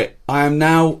 Right, I am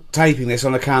now taping this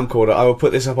on a camcorder. I will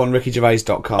put this up on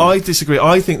rickygervais.com. I disagree.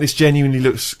 I think this genuinely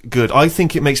looks good. I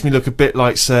think it makes me look a bit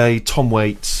like, say, Tom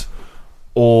Waits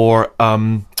or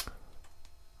Farmer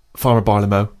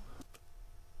Barlow.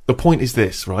 The point is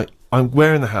this, right? I'm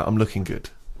wearing the hat, I'm looking good,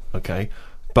 okay?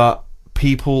 But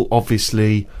people,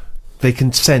 obviously, they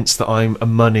can sense that I'm a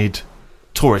moneyed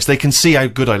tourist. They can see how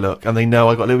good I look, and they know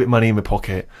I got a little bit of money in my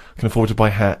pocket, I can afford to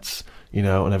buy hats,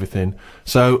 and everything.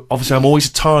 So obviously I'm always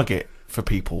a target for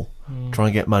people trying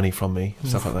to get money from me,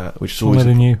 stuff like that, which is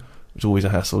always a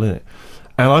hassle, isn't it?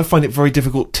 And I find it very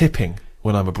difficult tipping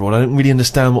when I'm abroad. I don't really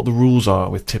understand what the rules are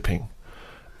with tipping,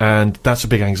 and that's a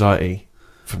big anxiety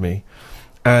for me.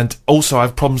 And also I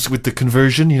have problems with the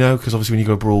conversion, because obviously when you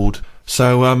go abroad.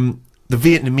 So the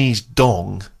Vietnamese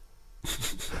dong.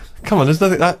 Come on, there's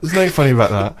nothing funny about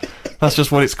that. That's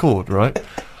just what it's called, right?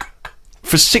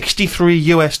 For $63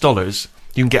 US,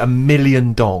 you can get 1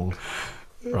 million dong.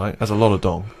 Right? That's a lot of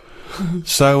dong.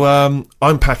 So,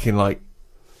 I'm packing, like...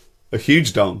 A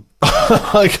huge dong.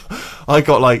 I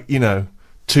got,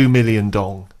 2 million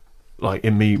dong,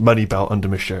 in me money belt under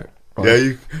my shirt.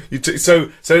 Right? Yeah,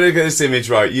 so look at this image,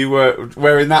 right? You were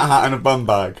wearing that hat and a bum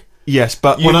bag. Yes,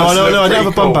 but... I don't have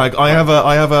a bum bag. I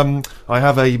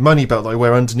have a money belt that I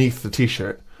wear underneath the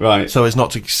t-shirt. Right. So as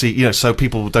not to see, so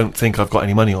people don't think I've got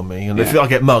any money on me. And if I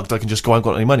get mugged, I can just go, I've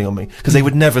got any money on me. Because they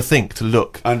would never think to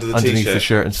look underneath the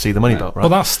shirt and see the money belt, right? Well,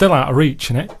 that's still out of reach,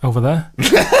 isn't it, over there?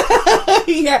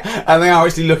 Yeah, and they are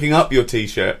actually looking up your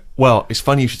t-shirt. Well, it's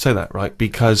funny you should say that, right?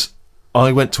 Because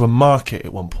I went to a market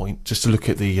at one point just to look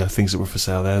at the things that were for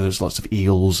sale there. There's lots of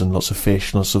eels and lots of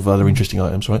fish and lots of other interesting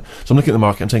items, right? So I'm looking at the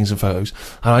market, I'm taking some photos,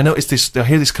 and I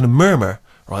hear this kind of murmur,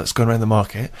 right, that's going around the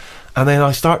market, and then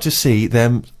I start to see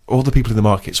them all the people in the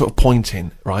market sort of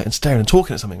pointing, right, and staring and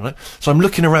talking at something, right? So I'm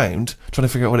looking around, trying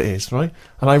to figure out what it is, right?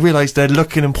 And I realise they're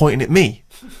looking and pointing at me.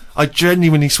 I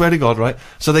genuinely swear to God, right?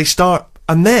 So they start,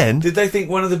 and then... Did they think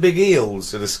one of the big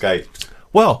eels had escaped?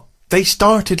 Well, they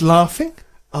started laughing.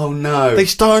 Oh, no. They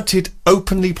started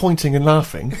openly pointing and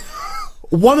laughing.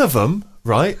 One of them,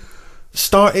 right,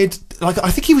 started... Like,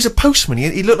 I think he was a postman.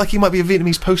 He looked like he might be a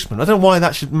Vietnamese postman. I don't know why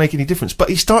that should make any difference. But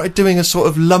he started doing a sort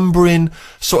of lumbering,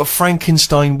 sort of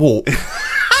Frankenstein walk.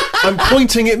 And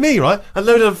pointing at me, right?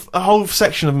 A whole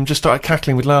section of them just started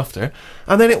cackling with laughter.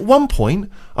 And then at one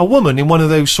point, a woman in one of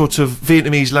those sort of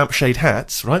Vietnamese lampshade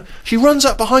hats, right? She runs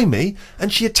up behind me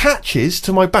and she attaches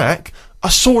to my back a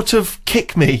sort of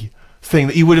kick me thing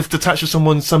that you would have attached to some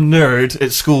nerd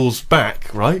at school's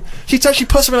back, right? She actually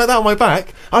put something like that on my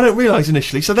back. I don't realise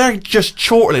initially, so they're just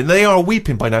chortling. They are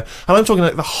weeping by now, and I'm talking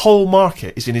like the whole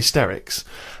market is in hysterics.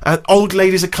 And old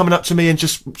ladies are coming up to me and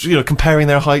just, comparing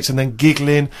their heights and then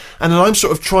giggling. And then I'm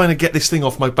sort of trying to get this thing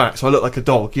off my back, so I look like a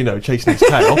dog, chasing its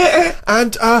tail.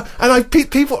 And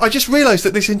I just realised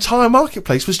that this entire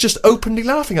marketplace was just openly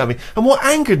laughing at me. And what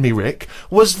angered me, Rick,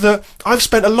 was that I've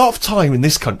spent a lot of time in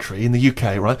this country, in the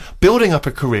UK, right, building up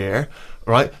a career,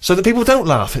 right, so that people don't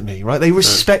laugh at me, right? They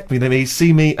respect me. They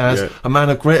see me as a man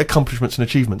of great accomplishments and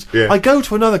achievements. I go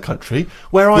to another country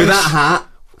where with that hat.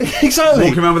 Exactly.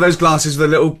 Walking around with those glasses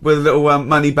with a little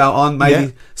money belt on,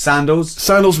 maybe sandals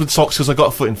with socks because I got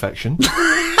a foot infection.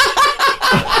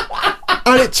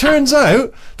 And it turns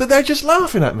out that they're just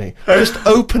laughing at me, just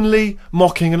openly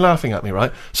mocking and laughing at me,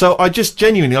 right? So I just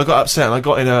genuinely, I got upset and I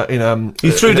got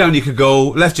You threw down your cagoule,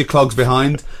 left your clogs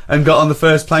behind, and got on the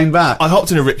first plane back. I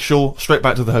hopped in a rickshaw straight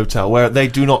back to the hotel where they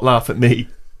do not laugh at me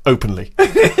openly.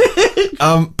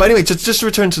 But anyway, just to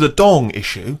return to the dong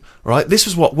issue, right? This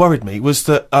was what worried me, was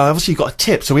that obviously you got a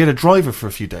tip. So we had a driver for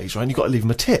a few days, right? And you got to leave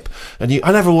him a tip. And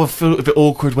I never feel a bit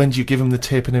awkward. When do you give him the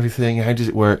tip and everything? How does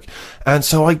it work? And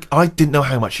so I didn't know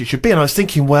how much it should be. And I was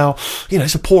thinking, well,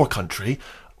 it's a poor country.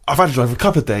 I've had a driver a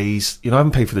couple of days. I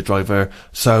haven't paid for the driver,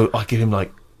 so I give him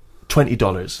like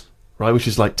 $20, right? Which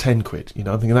is like 10 quid. I'm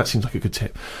thinking that seems like a good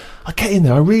tip. I get in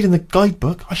there. I read in the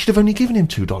guidebook. I should have only given him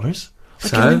 $2. I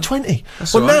give him 20.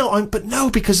 Well, now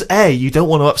because you don't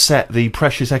want to upset the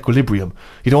precious equilibrium.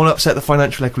 You don't want to upset the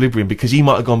financial equilibrium because he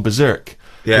might have gone berserk.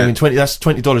 Yeah. That's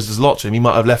 $20 is a lot to him. He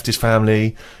might have left his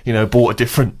family, bought a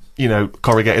different,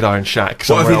 corrugated iron shack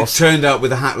somewhere else. What if he turned up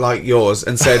with a hat like yours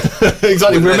and said,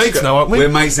 exactly, we're mates now, aren't we? We're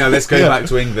mates now. Let's go back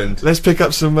to England. Let's pick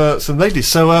up some ladies.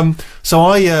 So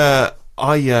I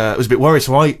was a bit worried.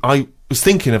 So I was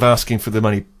thinking of asking for the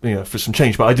money, for some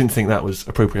change, but I didn't think that was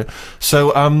appropriate.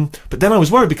 So, but then I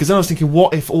was worried because then I was thinking,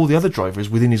 what if all the other drivers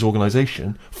within his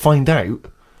organisation find out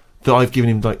that I've given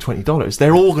him like $20?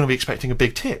 They're all going to be expecting a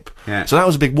big tip. Yeah. So that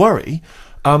was a big worry.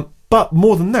 But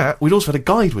more than that, we'd also had a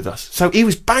guide with us, so he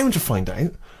was bound to find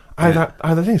out how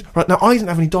that thing is. Right, now I didn't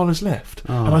have any dollars left,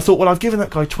 and I thought, well, I've given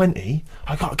that guy 20.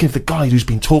 I got to give the guide who's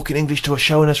been talking English to us,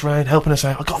 showing us around, helping us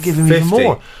out. I got to give him 50. even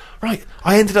more. Right,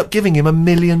 I ended up giving him $1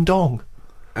 million dong.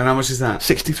 And how much is that?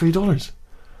 $63.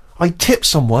 I tipped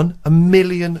someone $1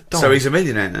 million. So he's a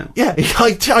millionaire now. Yeah,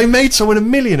 I made someone a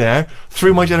millionaire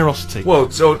through my generosity.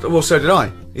 Well, so did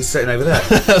I. He's sitting over there.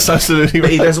 That's absolutely right.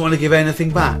 But he doesn't want to give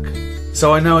anything back.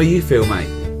 So I know how you feel, mate.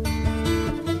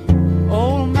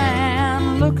 Old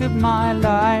man, look at my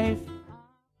life.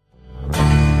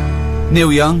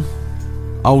 Neil Young,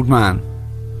 old man.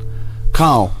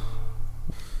 Carl.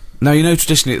 Now,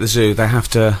 traditionally at the zoo they have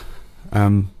to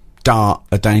dart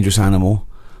a dangerous animal,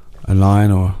 a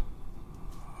lion or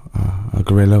a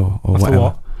gorilla or whatever.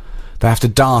 What? They have to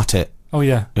dart it. Oh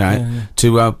yeah. Right?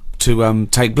 Yeah. To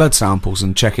take blood samples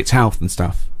and check its health and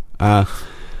stuff.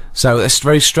 So it's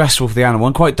very stressful for the animal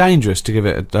and quite dangerous to give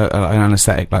it an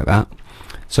anaesthetic like that.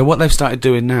 So what they've started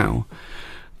doing now,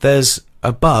 there's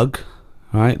a bug,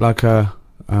 right, like a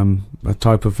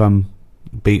type of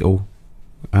beetle,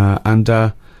 and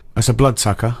it's a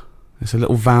bloodsucker. It's a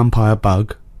little vampire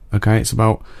bug. Okay, it's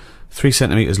about 3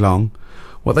 centimetres long.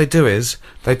 What they do is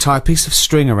they tie a piece of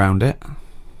string around it.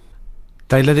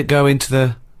 They let it go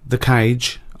into the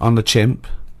cage on the chimp.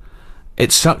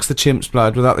 It sucks the chimp's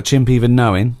blood without the chimp even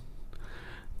knowing.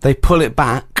 They pull it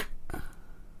back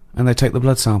and they take the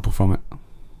blood sample from it.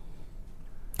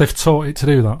 They've taught it to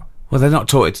do that. Well, they're not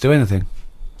taught it to do anything.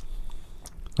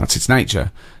 That's its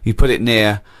nature. You put it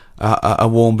near a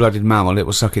warm-blooded mammal, it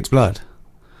will suck its blood.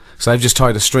 So they've just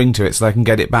tied a string to it so they can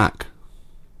get it back.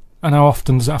 And how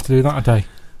often does it have to do that a day?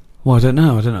 Well, I don't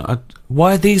know.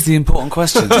 Why are these the important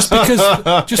questions? Just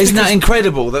because Isn't that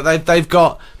incredible that they've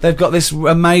got this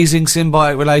amazing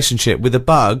symbiotic relationship with a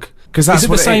bug? Because that's is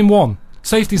it the same one?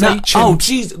 Say if there's No, 8 chimps. oh,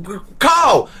 jeez.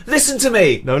 Carl, listen to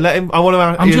me. No, let him. I want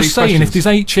to. I'm just saying, if there's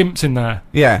 8 chimps in there,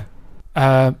 Yeah.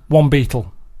 1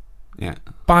 beetle. Yeah.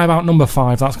 By about number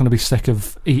 5, that's going to be sick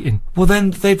of eating. Well,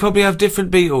 then they probably have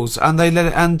different beetles, and they let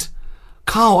it. And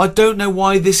Carl, I don't know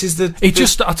why this is the.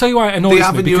 I'll tell you why it annoys the me,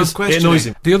 avenue because of questioning. it annoys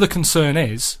him. the other concern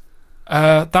is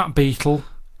that beetle.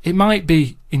 It might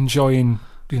be enjoying,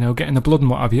 getting the blood and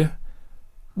what have you.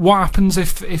 What happens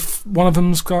if one of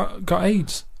them's got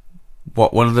AIDS?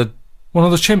 What, one of the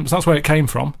chimps? That's where it came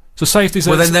from. So say if there's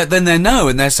well, then they know,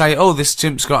 and they say, "Oh, this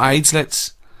chimp's got AIDS.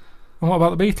 Let's." And what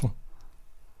about the beetle?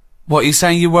 What, you're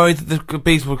saying? You're worried that the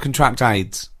beetle will contract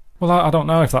AIDS? Well, I don't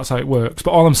know if that's how it works,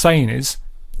 but all I'm saying is,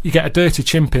 you get a dirty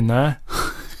chimp in there.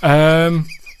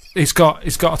 It's got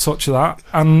a touch of that,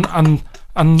 and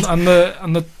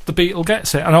the beetle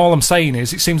gets it. And all I'm saying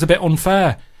is, it seems a bit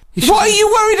unfair. What are you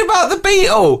worried about the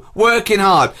beetle working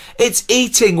hard? It's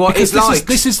eating what it likes.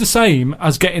 This is the same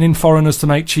as getting in foreigners to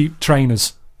make cheap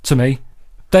trainers. To me,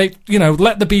 they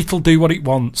let the beetle do what it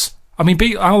wants. I mean,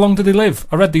 how long do they live?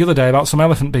 I read the other day about some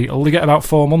elephant beetle. They get about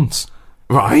 4 months.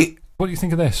 Right. What do you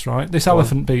think of this? Right, this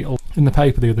elephant beetle in the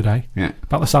paper the other day. Yeah.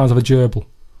 About the size of a gerbil.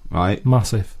 Right.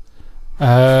 Massive.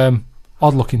 Odd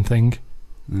looking thing.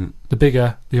 Mm. The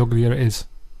bigger, the uglier it is.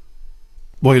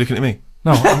 Why are you looking at me?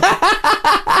 No.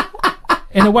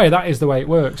 In a way, that is the way it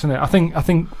works, isn't it? I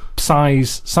think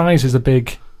size is a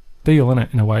big deal, isn't it?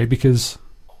 In a way, because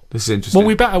This is interesting.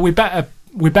 well,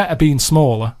 we better being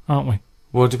smaller, aren't we?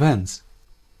 Well, it depends.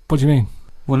 What do you mean?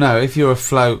 Well, no, if you're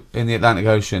afloat in the Atlantic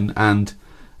Ocean and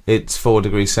it's 4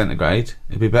 degrees centigrade,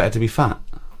 it'd be better to be fat.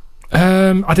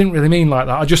 I didn't really mean like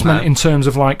that. I just No. meant in terms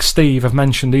of, like, Steve, I've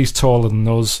mentioned he's taller than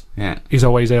us. Yeah. He's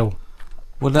always ill.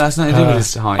 Well, that's nothing to do with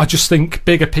his height. I just think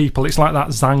bigger people, it's like that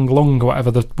Zhang Lung or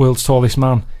whatever, the world's tallest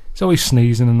man. He's always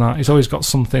sneezing and that. He's always got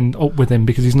something up with him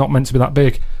because he's not meant to be that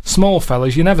big. Small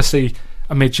fellas, you never see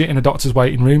a midget in a doctor's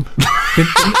waiting room.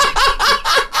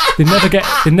 They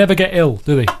never get ill,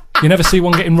 do they? You never see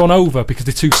one getting run over because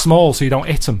they're too small, so you don't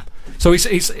hit them. So it's.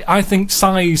 I think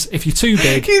size. If you're too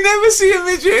big, You never see a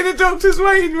midget in a doctor's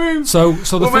waiting room. so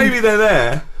the Well, thing, maybe they're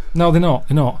there. no, they're not.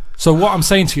 They're not. So what I'm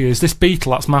saying to you is, this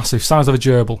beetle that's massive, size of a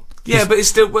gerbil. Yeah, but it's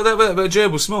still. But a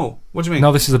gerbil's small. What do you mean?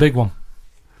 No, this is a big one.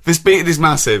 This beetle is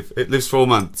massive. It lives 4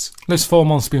 months. Lives 4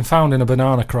 months. Been found in a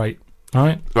banana crate.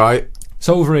 Right. Right. It's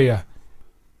over here.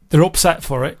 They're upset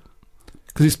for it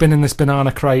because it's been in this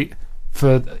banana crate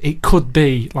for, it could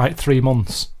be like 3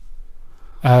 months.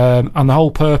 And the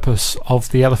whole purpose of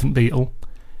the elephant beetle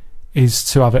is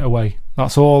to have it away.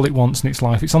 That's all it wants in its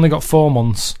life. It's only got 4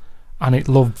 months and it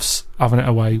loves having it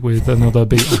away with another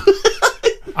beetle.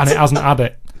 And it hasn't had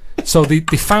it. So they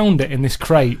found it in this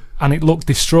crate and it looked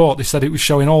distraught. They said it was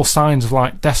showing all signs of,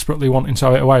 like, desperately wanting to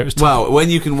have it away. It was Well, when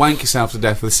you can wank yourself to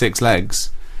death with 6 legs,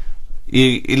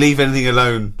 you leave anything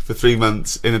alone for 3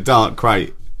 months in a dark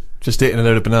crate. Just eating a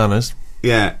load of bananas.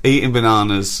 Yeah, eating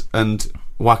bananas and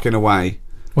whacking away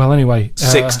well, anyway,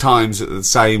 6 times at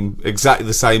exactly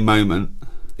the same moment.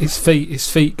 Its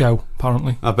feet go,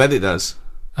 apparently. I bet it does.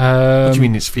 What do you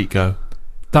mean its feet go?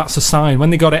 That's a sign. When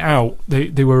they got it out,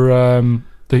 they were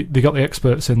they got the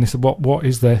experts in. They said, "What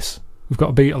is this? We've got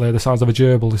a beetle here the size of a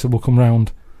gerbil." They said, "We'll come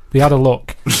round." They had a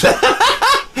look.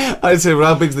 I said,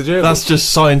 well, how big's the gerbil? That's just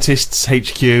scientists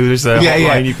HQ. There's a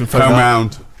hotline you can phone come up.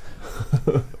 round.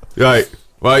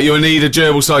 Right, you'll need a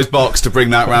gerbil-sized box to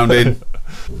bring that round in.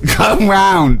 Come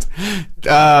round.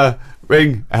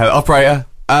 Ring. Operator.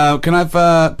 Can I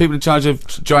have people in charge of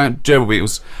giant gerbil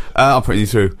beetles? I'll put you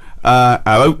through.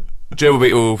 Hello? Gerbil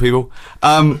beetle people.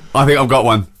 I think I've got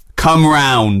one. Come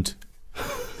round.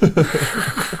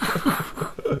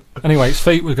 Anyway, its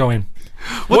feet were going.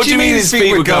 What do you mean its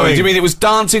feet were going? Do you mean it was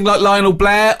dancing like Lionel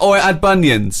Blair, or it had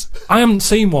bunions? I haven't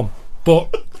seen one,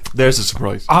 but There's a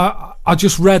surprise. I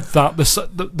just read that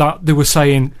that they were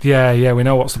saying, yeah, we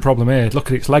know what's the problem here. Look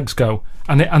at its legs go,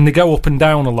 and they go up and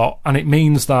down a lot, and it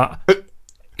means that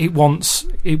it wants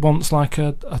like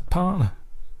a partner.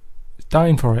 It's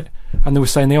dying for it. And they were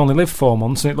saying they only live 4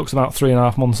 months, and it looks about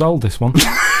 3.5 months old, this one.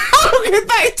 How can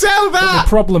they tell that?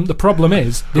 The problem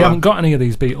is they haven't got any of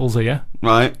these beetles here.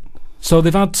 Right. So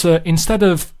they've had to, instead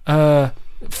of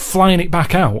flying it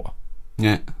back out,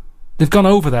 Yeah. they've gone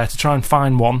over there to try and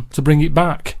find one to bring it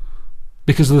back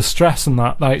because of the stress and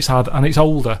that it's had, and it's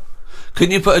older.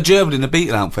 Couldn't you put a gerbil in a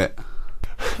beetle outfit?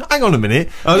 hang on a minute.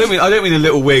 I don't mean a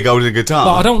little wig holding a guitar.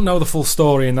 But I don't know the full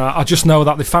story in that. I just know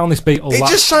that they found this beetle. It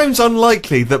just sounds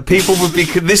unlikely that people would be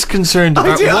this concerned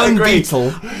about one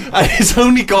beetle, and it's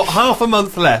only got half a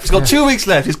month left. It's got 2 weeks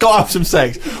left. It's got to have some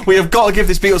sex. We have got to give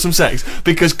this beetle some sex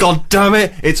because, god damn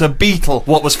it, it's a beetle.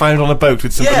 What was found on a boat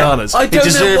with some bananas? It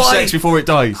deserves sex before it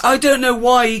dies. I don't know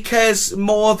why he cares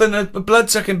more than a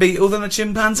blood-sucking beetle than a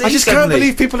chimpanzee. I just can't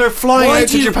believe people are flying out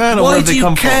to Japan or wherever they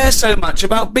come from. Why do you care so much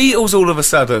about beetles all of a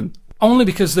sudden? Only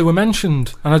because they were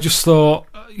mentioned, and I just thought,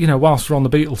 whilst we're on the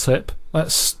beetle tip,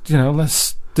 let's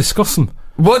discuss them.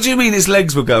 What do you mean its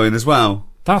legs were going as well?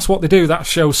 That's what they do. That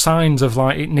shows signs of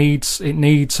it needs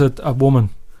a woman.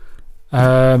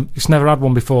 It's never had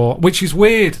one before, which is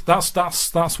weird. That's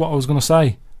what I was going to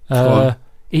say.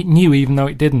 It knew even though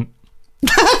it didn't.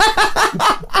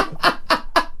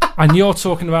 And you're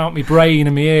talking about my brain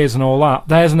and my ears and all that.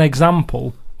 There's an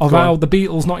example of how the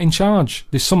beetle's not in charge.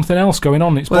 There's something else going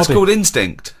on in its body. It's called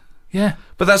instinct. Yeah.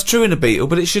 But that's true in a beetle,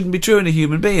 but it shouldn't be true in a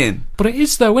human being. But it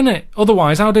is though, isn't it?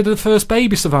 Otherwise, how did the first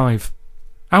baby survive?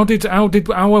 How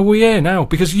are we here now?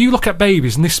 Because you look at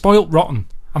babies and they're spoilt rotten.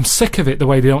 I'm sick of it, the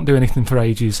way they don't do anything for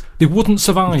ages. They wouldn't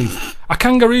survive. A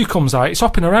kangaroo comes out, it's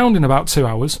hopping around in about 2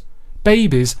 hours.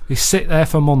 Babies, they sit there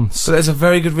for months. But there's a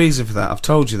very good reason for that. I've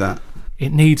told you that.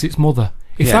 It needs its mother.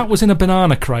 If that was in a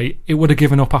banana crate, it would have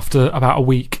given up after about a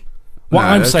week. What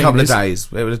I'm saying is... a couple of days.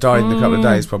 It would have died in a couple of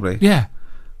days, probably. Yeah.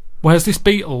 Whereas this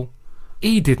beetle,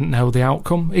 he didn't know the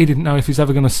outcome. He didn't know if he's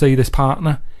ever going to see this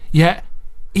partner. Yet,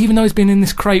 even though he's been in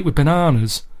this crate with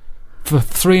bananas for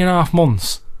 3.5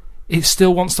 months, it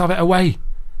still wants to have it away.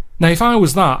 Now, if I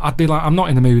was that, I'd be like, I'm not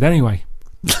in the mood anyway.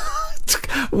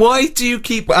 Why do you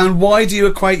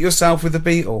equate yourself with the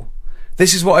beetle?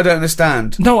 This is what I don't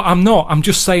understand. No, I'm not. I'm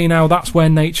just saying how that's where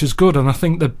nature's good, and I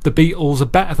think the beetles are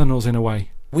better than us in a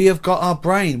way. We have got our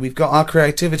brain, we've got our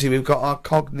creativity, we've got our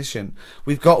cognition,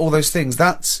 we've got all those things.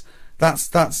 That's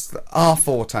our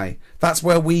forte. That's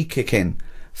where we kick in.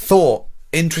 Thought,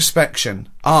 introspection,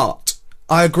 art.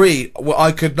 I agree. Well,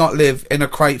 I could not live in a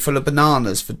crate full of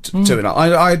bananas for 2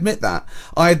 hours. I admit that.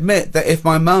 I admit that if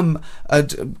my mum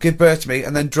had given birth to me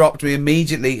and then dropped me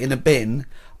immediately in a bin,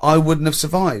 I wouldn't have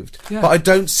survived. Yeah. But I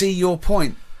don't see your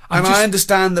point. And I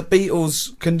understand that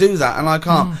Beatles can do that, and I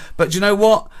can't. But do you know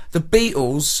what? The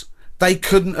Beatles, they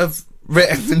couldn't have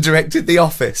written and directed The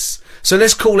Office. So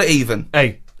let's call it even.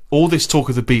 Hey, all this talk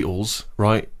of the Beatles,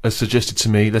 right, has suggested to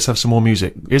me, let's have some more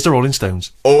music. Here's the Rolling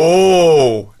Stones.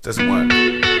 Oh! Doesn't work.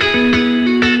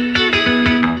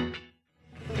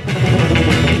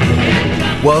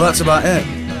 Well, that's about it.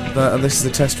 This is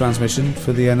the test transmission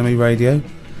for the NME radio.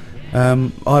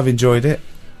 I've enjoyed it.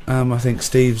 I think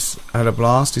Steve's had a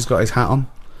blast. He's got his hat on.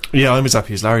 Yeah, I'm as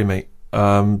happy as Larry, mate.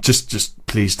 Just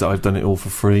pleased that I've done it all for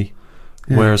free.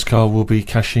 Yeah. Whereas Carl will be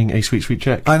cashing a sweet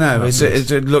check. I know.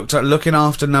 It looked like looking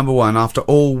after number one after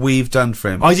all we've done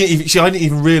for him. I didn't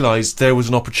even realise there was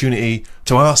an opportunity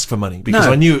to ask for money because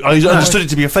I understood it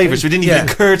to be a favour, so it didn't even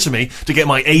occur to me to get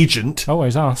my agent.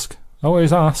 Always ask.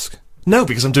 Always ask. No,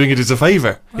 because I'm doing it as a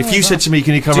favour. If you said to me,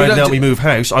 "Can you come around and help me move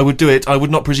house?" I would do it. I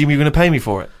would not presume you were going to pay me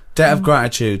for it. Debt of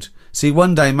gratitude. See,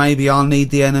 one day maybe I'll need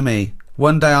the NME.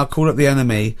 One day I'll call up the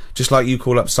NME, just like you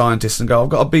call up scientists and go, "I've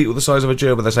got a beetle the size of a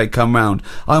gerbil." They say, "Come round."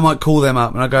 I might call them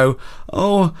up and I go,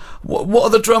 "Oh, what are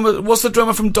the drummer? What's the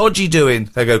drummer from Dodgy doing?"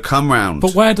 They go, "Come round."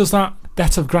 But where does that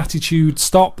debt of gratitude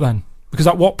stop then? Because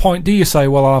at what point do you say,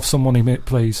 "Well, I'll have some money,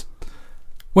 please"?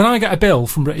 When I get a bill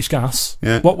from British Gas,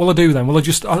 what will I do then? Will I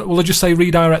just say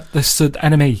redirect this to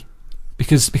NME?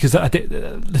 Because that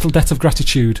little debt of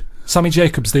gratitude. Sammy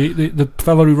Jacobs, the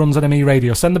fellow who runs NME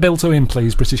Radio, send the bill to him,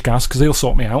 please, British Gas, because he'll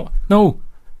sort me out. No,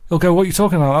 he'll go, "What are you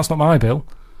talking about? That's not my bill.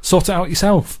 Sort it out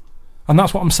yourself." And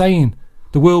that's what I'm saying.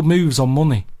 The world moves on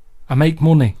money. I make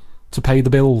money to pay the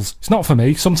bills. It's not for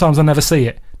me. Sometimes I never see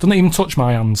it. Doesn't even touch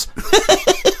my hands.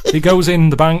 It goes in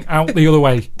the bank, out the other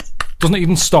way. Doesn't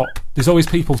even stop. There's always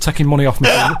people taking money off me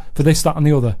for this, that and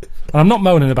the other. And I'm not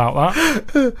moaning about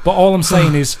that. But all I'm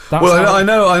saying is... That's I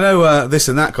know this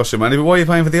and that costs you money, but why are you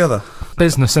paying for the other?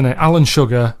 Business, innit? Alan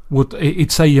Sugar,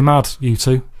 he'd say you're mad, you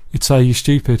two. He'd say you're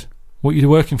stupid. What are you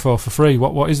working for free?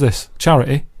 What is this?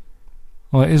 Charity?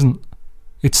 Well, it isn't.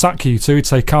 He'd sack you two. He'd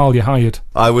say, "Carl, you're hired."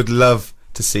 I would love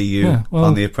to see you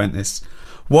on The Apprentice.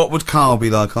 What would Carl be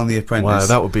like on The Apprentice? Wow,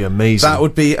 that would be amazing. That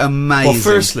would be amazing. Well,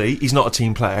 firstly, he's not a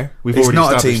team player. He's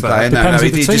not a team player. No,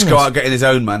 he'd just go out getting his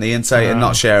own money and say and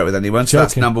not share it with anyone. So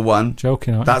that's number one.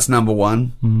 Joking. That's number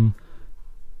one.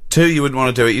 2, you wouldn't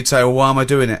want to do it. You'd say, "Well, why am I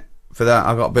doing it for that?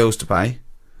 I've got bills to pay."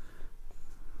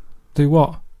 Do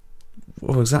what?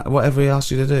 Well, exactly. Whatever he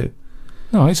asked you to do.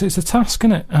 No, it's a task,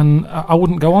 isn't it? And I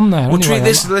wouldn't go on there. Well, anyway. treat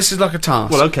this is like a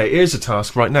task. Well, okay, here's a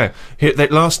task right now.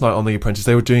 Last night on The Apprentice,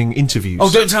 they were doing interviews.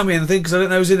 Oh, don't tell me anything because I don't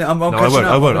know who's in it. No,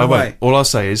 I won't. All I'll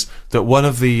say is that one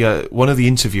of the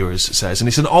interviewers says, and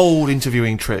it's an old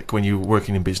interviewing trick when you're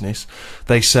working in business.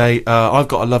 They say, "I've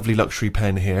got a lovely luxury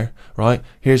pen here, right?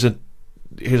 Here's a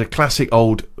classic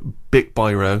old Bic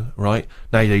biro, right?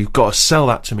 Now you've got to sell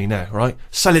that to me now, right?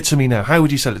 Sell it to me now. How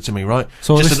would you sell it to me, right?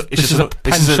 So this is a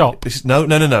pen shop.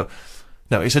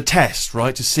 No, it's a test,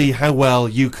 right, to see how well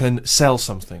you can sell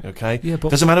something, okay? Yeah, but...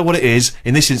 Doesn't matter what it is.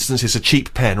 In this instance, it's a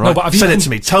cheap pen, right? No, but Sell it to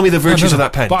me. Tell me the virtues of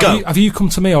that pen. But Go. have you come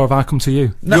to me or have I come to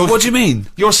you? No, what do you mean?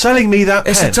 You're selling me that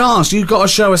It's pen. a task. You've got to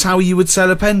show us how you would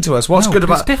sell a pen to us. What's No, good but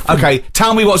about... it's different. Okay,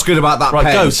 tell me what's good about that Right,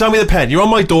 pen. go. Sell me the pen. You're on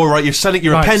my door, right?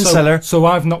 You're a pen seller. So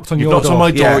I've knocked on You've your knocked door. on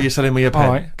my door. Yeah. You're selling me a pen.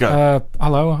 All right. Go.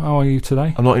 Hello, how are you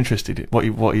today? I'm not interested. What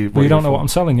you Well, you don't know what I'm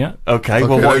selling yet. Okay, Okay,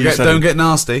 well, what are you selling? don't get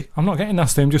nasty. I'm not getting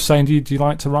nasty. I'm just saying, do you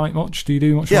like to write much? Do you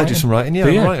do much Yeah, I writing? do some writing. Yeah,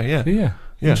 Do you? I'm a writer, yeah. Do you?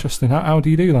 Yeah. Interesting. How do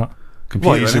you do that? Computer,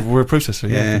 What, you said innit? we're a processor,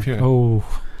 yeah, computer. Oh.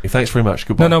 Yeah, thanks very much,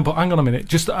 goodbye. No, but hang on a minute.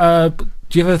 Just,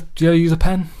 do you ever use a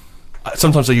pen?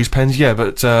 Sometimes I use pens, yeah,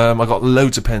 but I got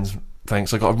loads of pens,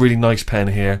 thanks. I got a really nice pen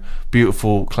here,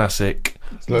 beautiful, classic.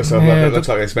 Looks Yeah, like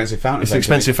an expensive fountain. It's an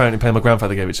expensive fountain pen, my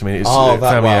grandfather gave it to me. It's Oh, that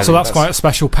family well. heirloom. So that's quite a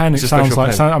special pen. It It's a sounds special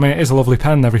like. pen. I mean, it is a lovely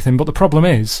pen and everything, but the problem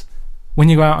is, when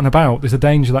you go out and about, there's a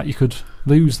danger that you could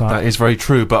lose that. That is very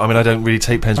true, but I mean, I don't really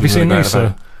take pens Have you with me seen when I these, go out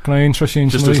and sir? about. Can I interest you in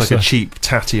Just some of looks these, like a sir? cheap,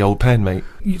 tatty old pen, mate.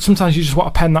 Sometimes you just want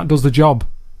a pen that does the job,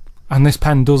 and this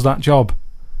pen does that job.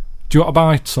 Do you want to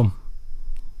buy some?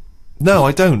 No,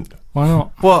 I don't. Why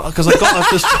not? Well, because I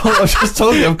just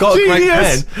told you I've got a great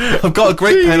Genius. pen. I've got a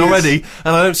great pen Genius. already,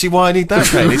 and I don't see why I need that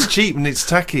pen. It's cheap and it's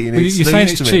tacky and Well, it's you're no saying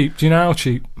use it's to me. cheap. Do you know how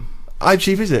cheap? How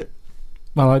cheap is it?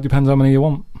 Well, it depends how many you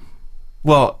want.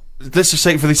 Well, let's just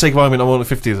say, for the sake of argument, I want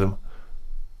 50 of them.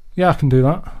 Yeah, I can do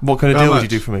that. What kind of How deal would Uh, you much?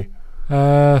 do for me?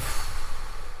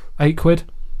 £8.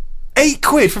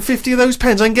 £8 for 50 of those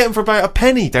pens. I can get them for about a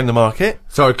penny down the market.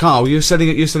 Sorry, Carl, you're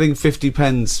selling 50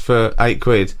 pens for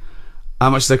 £8. How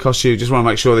much do they cost you? Just want to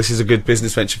make sure this is a good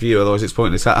business venture for you, otherwise it's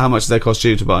pointless. How much do they cost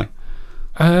you to buy?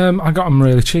 I got them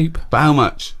really cheap. But how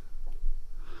much?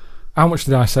 How much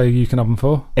did I say you can have them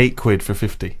for? £8 for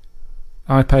 50.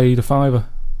 I paid a £5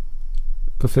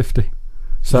 for 50.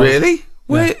 So Really?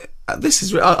 Wait, this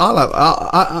is... I'll have...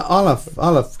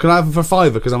 Can I have them for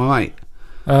 £5 because I'm a mate?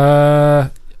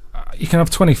 you can have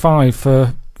 25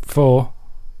 for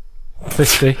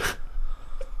 50.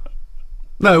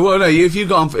 No, well, no. If you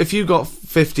got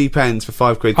 50 pens for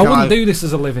 £5, I wouldn't do this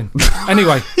as a living.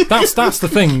 Anyway, that's the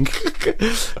thing.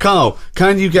 Carl,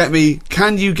 can you get me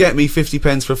 50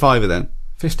 pens for £5 then?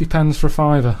 50 pence for a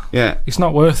 £5. Yeah. It's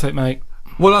not worth it, mate.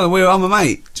 Well, no, I'm a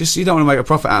mate. Just you don't want to make a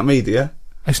profit out of me, do you?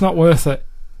 It's not worth it.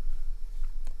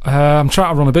 I'm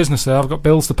trying to run a business here. I've got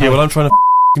bills to pay. Yeah, well, I'm trying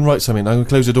to write something. I'm going to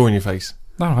close the door in your face.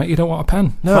 All right, you don't want a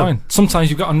pen. No. Fine. Sometimes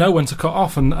you've got to know when to cut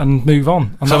off and move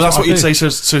on. And So that's what I you'd do. say to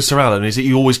Sir Alan, is that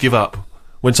you always give up?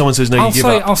 When someone says no, you give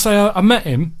up. I'll say I met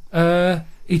him.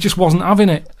 He just wasn't having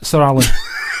it, Sir Alan.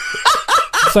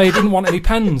 So he didn't want any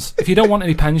pens. If you don't want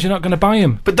any pens, you're not going to buy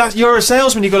them. But you're a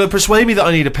salesman, you've got to persuade me that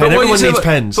I need a pen. Everyone needs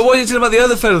pens. But what are you telling about the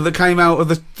other fellow that came out of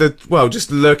the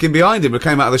just lurking behind him, that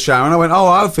came out of the shower, and I went,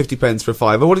 I'll have 50 pence for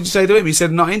 £5. What did you say to him? He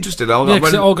said, not interested. Yeah,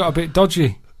 because it all got a bit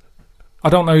dodgy. I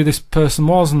don't know who this person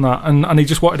was and that, and he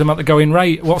just wanted him at the going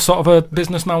rate. What sort of a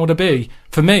businessman would it be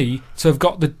for me to have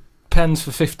got the pens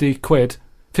for £50,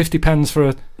 50 pens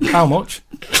for how much?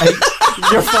 8.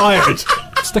 You're fired.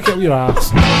 Stick it up your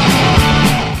ass.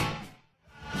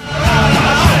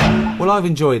 Well, I've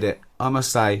enjoyed it, I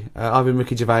must say. I've been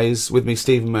Ricky Gervais, with me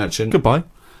Stephen Merchant. Goodbye.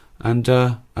 And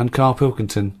Carl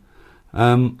Pilkington.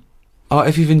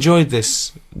 If you've enjoyed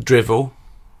this drivel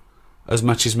as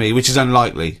much as me, which is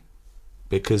unlikely,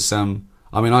 because I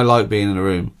like being in a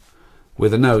room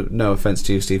with no offence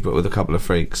to you, Steve, but with a couple of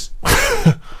freaks.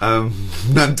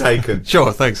 None taken.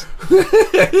 Sure, thanks.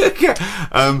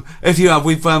 If you have,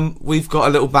 we've got a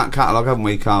little back catalogue, haven't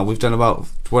we, Carl? We've done about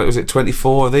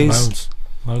 24 of these.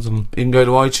 Loads of them. You can go to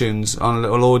iTunes on a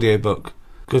little audio book.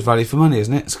 Good value for money,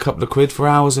 isn't it? It's a couple of quid for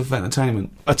hours of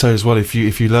entertainment. I tell you as well, if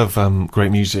you love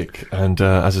great music and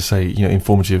as I say,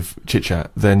 informative chit chat,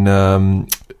 then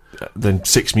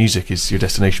Six Music is your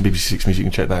destination. BBC Six Music, you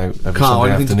can check that out every Carl,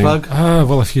 Sunday anything afternoon. to plug?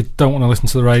 Well, if you don't want to listen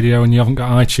to the radio and you haven't got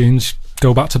iTunes,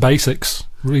 go back to basics.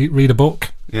 Read a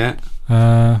book. Yeah.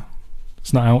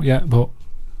 It's not out yet, but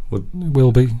it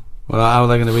will be. Well, how are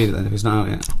they going to read it then if it's not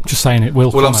out yet? Just saying it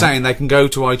will. Well, I'm come out. saying they can go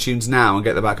to iTunes now and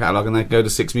get the back catalogue, and they can go to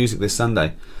Six Music this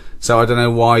Sunday. So I don't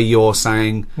know why you're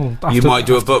saying Well, you might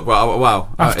do a book.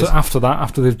 Well,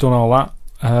 after they've done all that,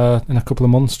 in a couple of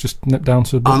months. Just nip down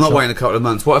to. I'm not waiting a couple of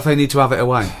months. What if they need to have it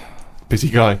away? Busy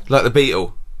guy. Like the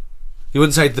Beetle. You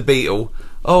wouldn't say to the Beetle,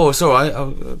 "Oh, it's all right.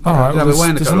 All right. Well,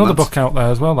 there's another book out there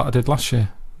as well that I did last year.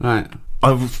 Right.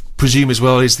 I would presume as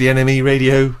well, is the NME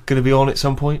radio going to be on at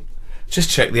some point? Just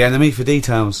check the NME for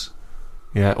details.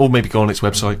 Yeah, or maybe go on its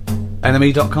website.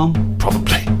 NME.com?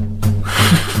 Probably.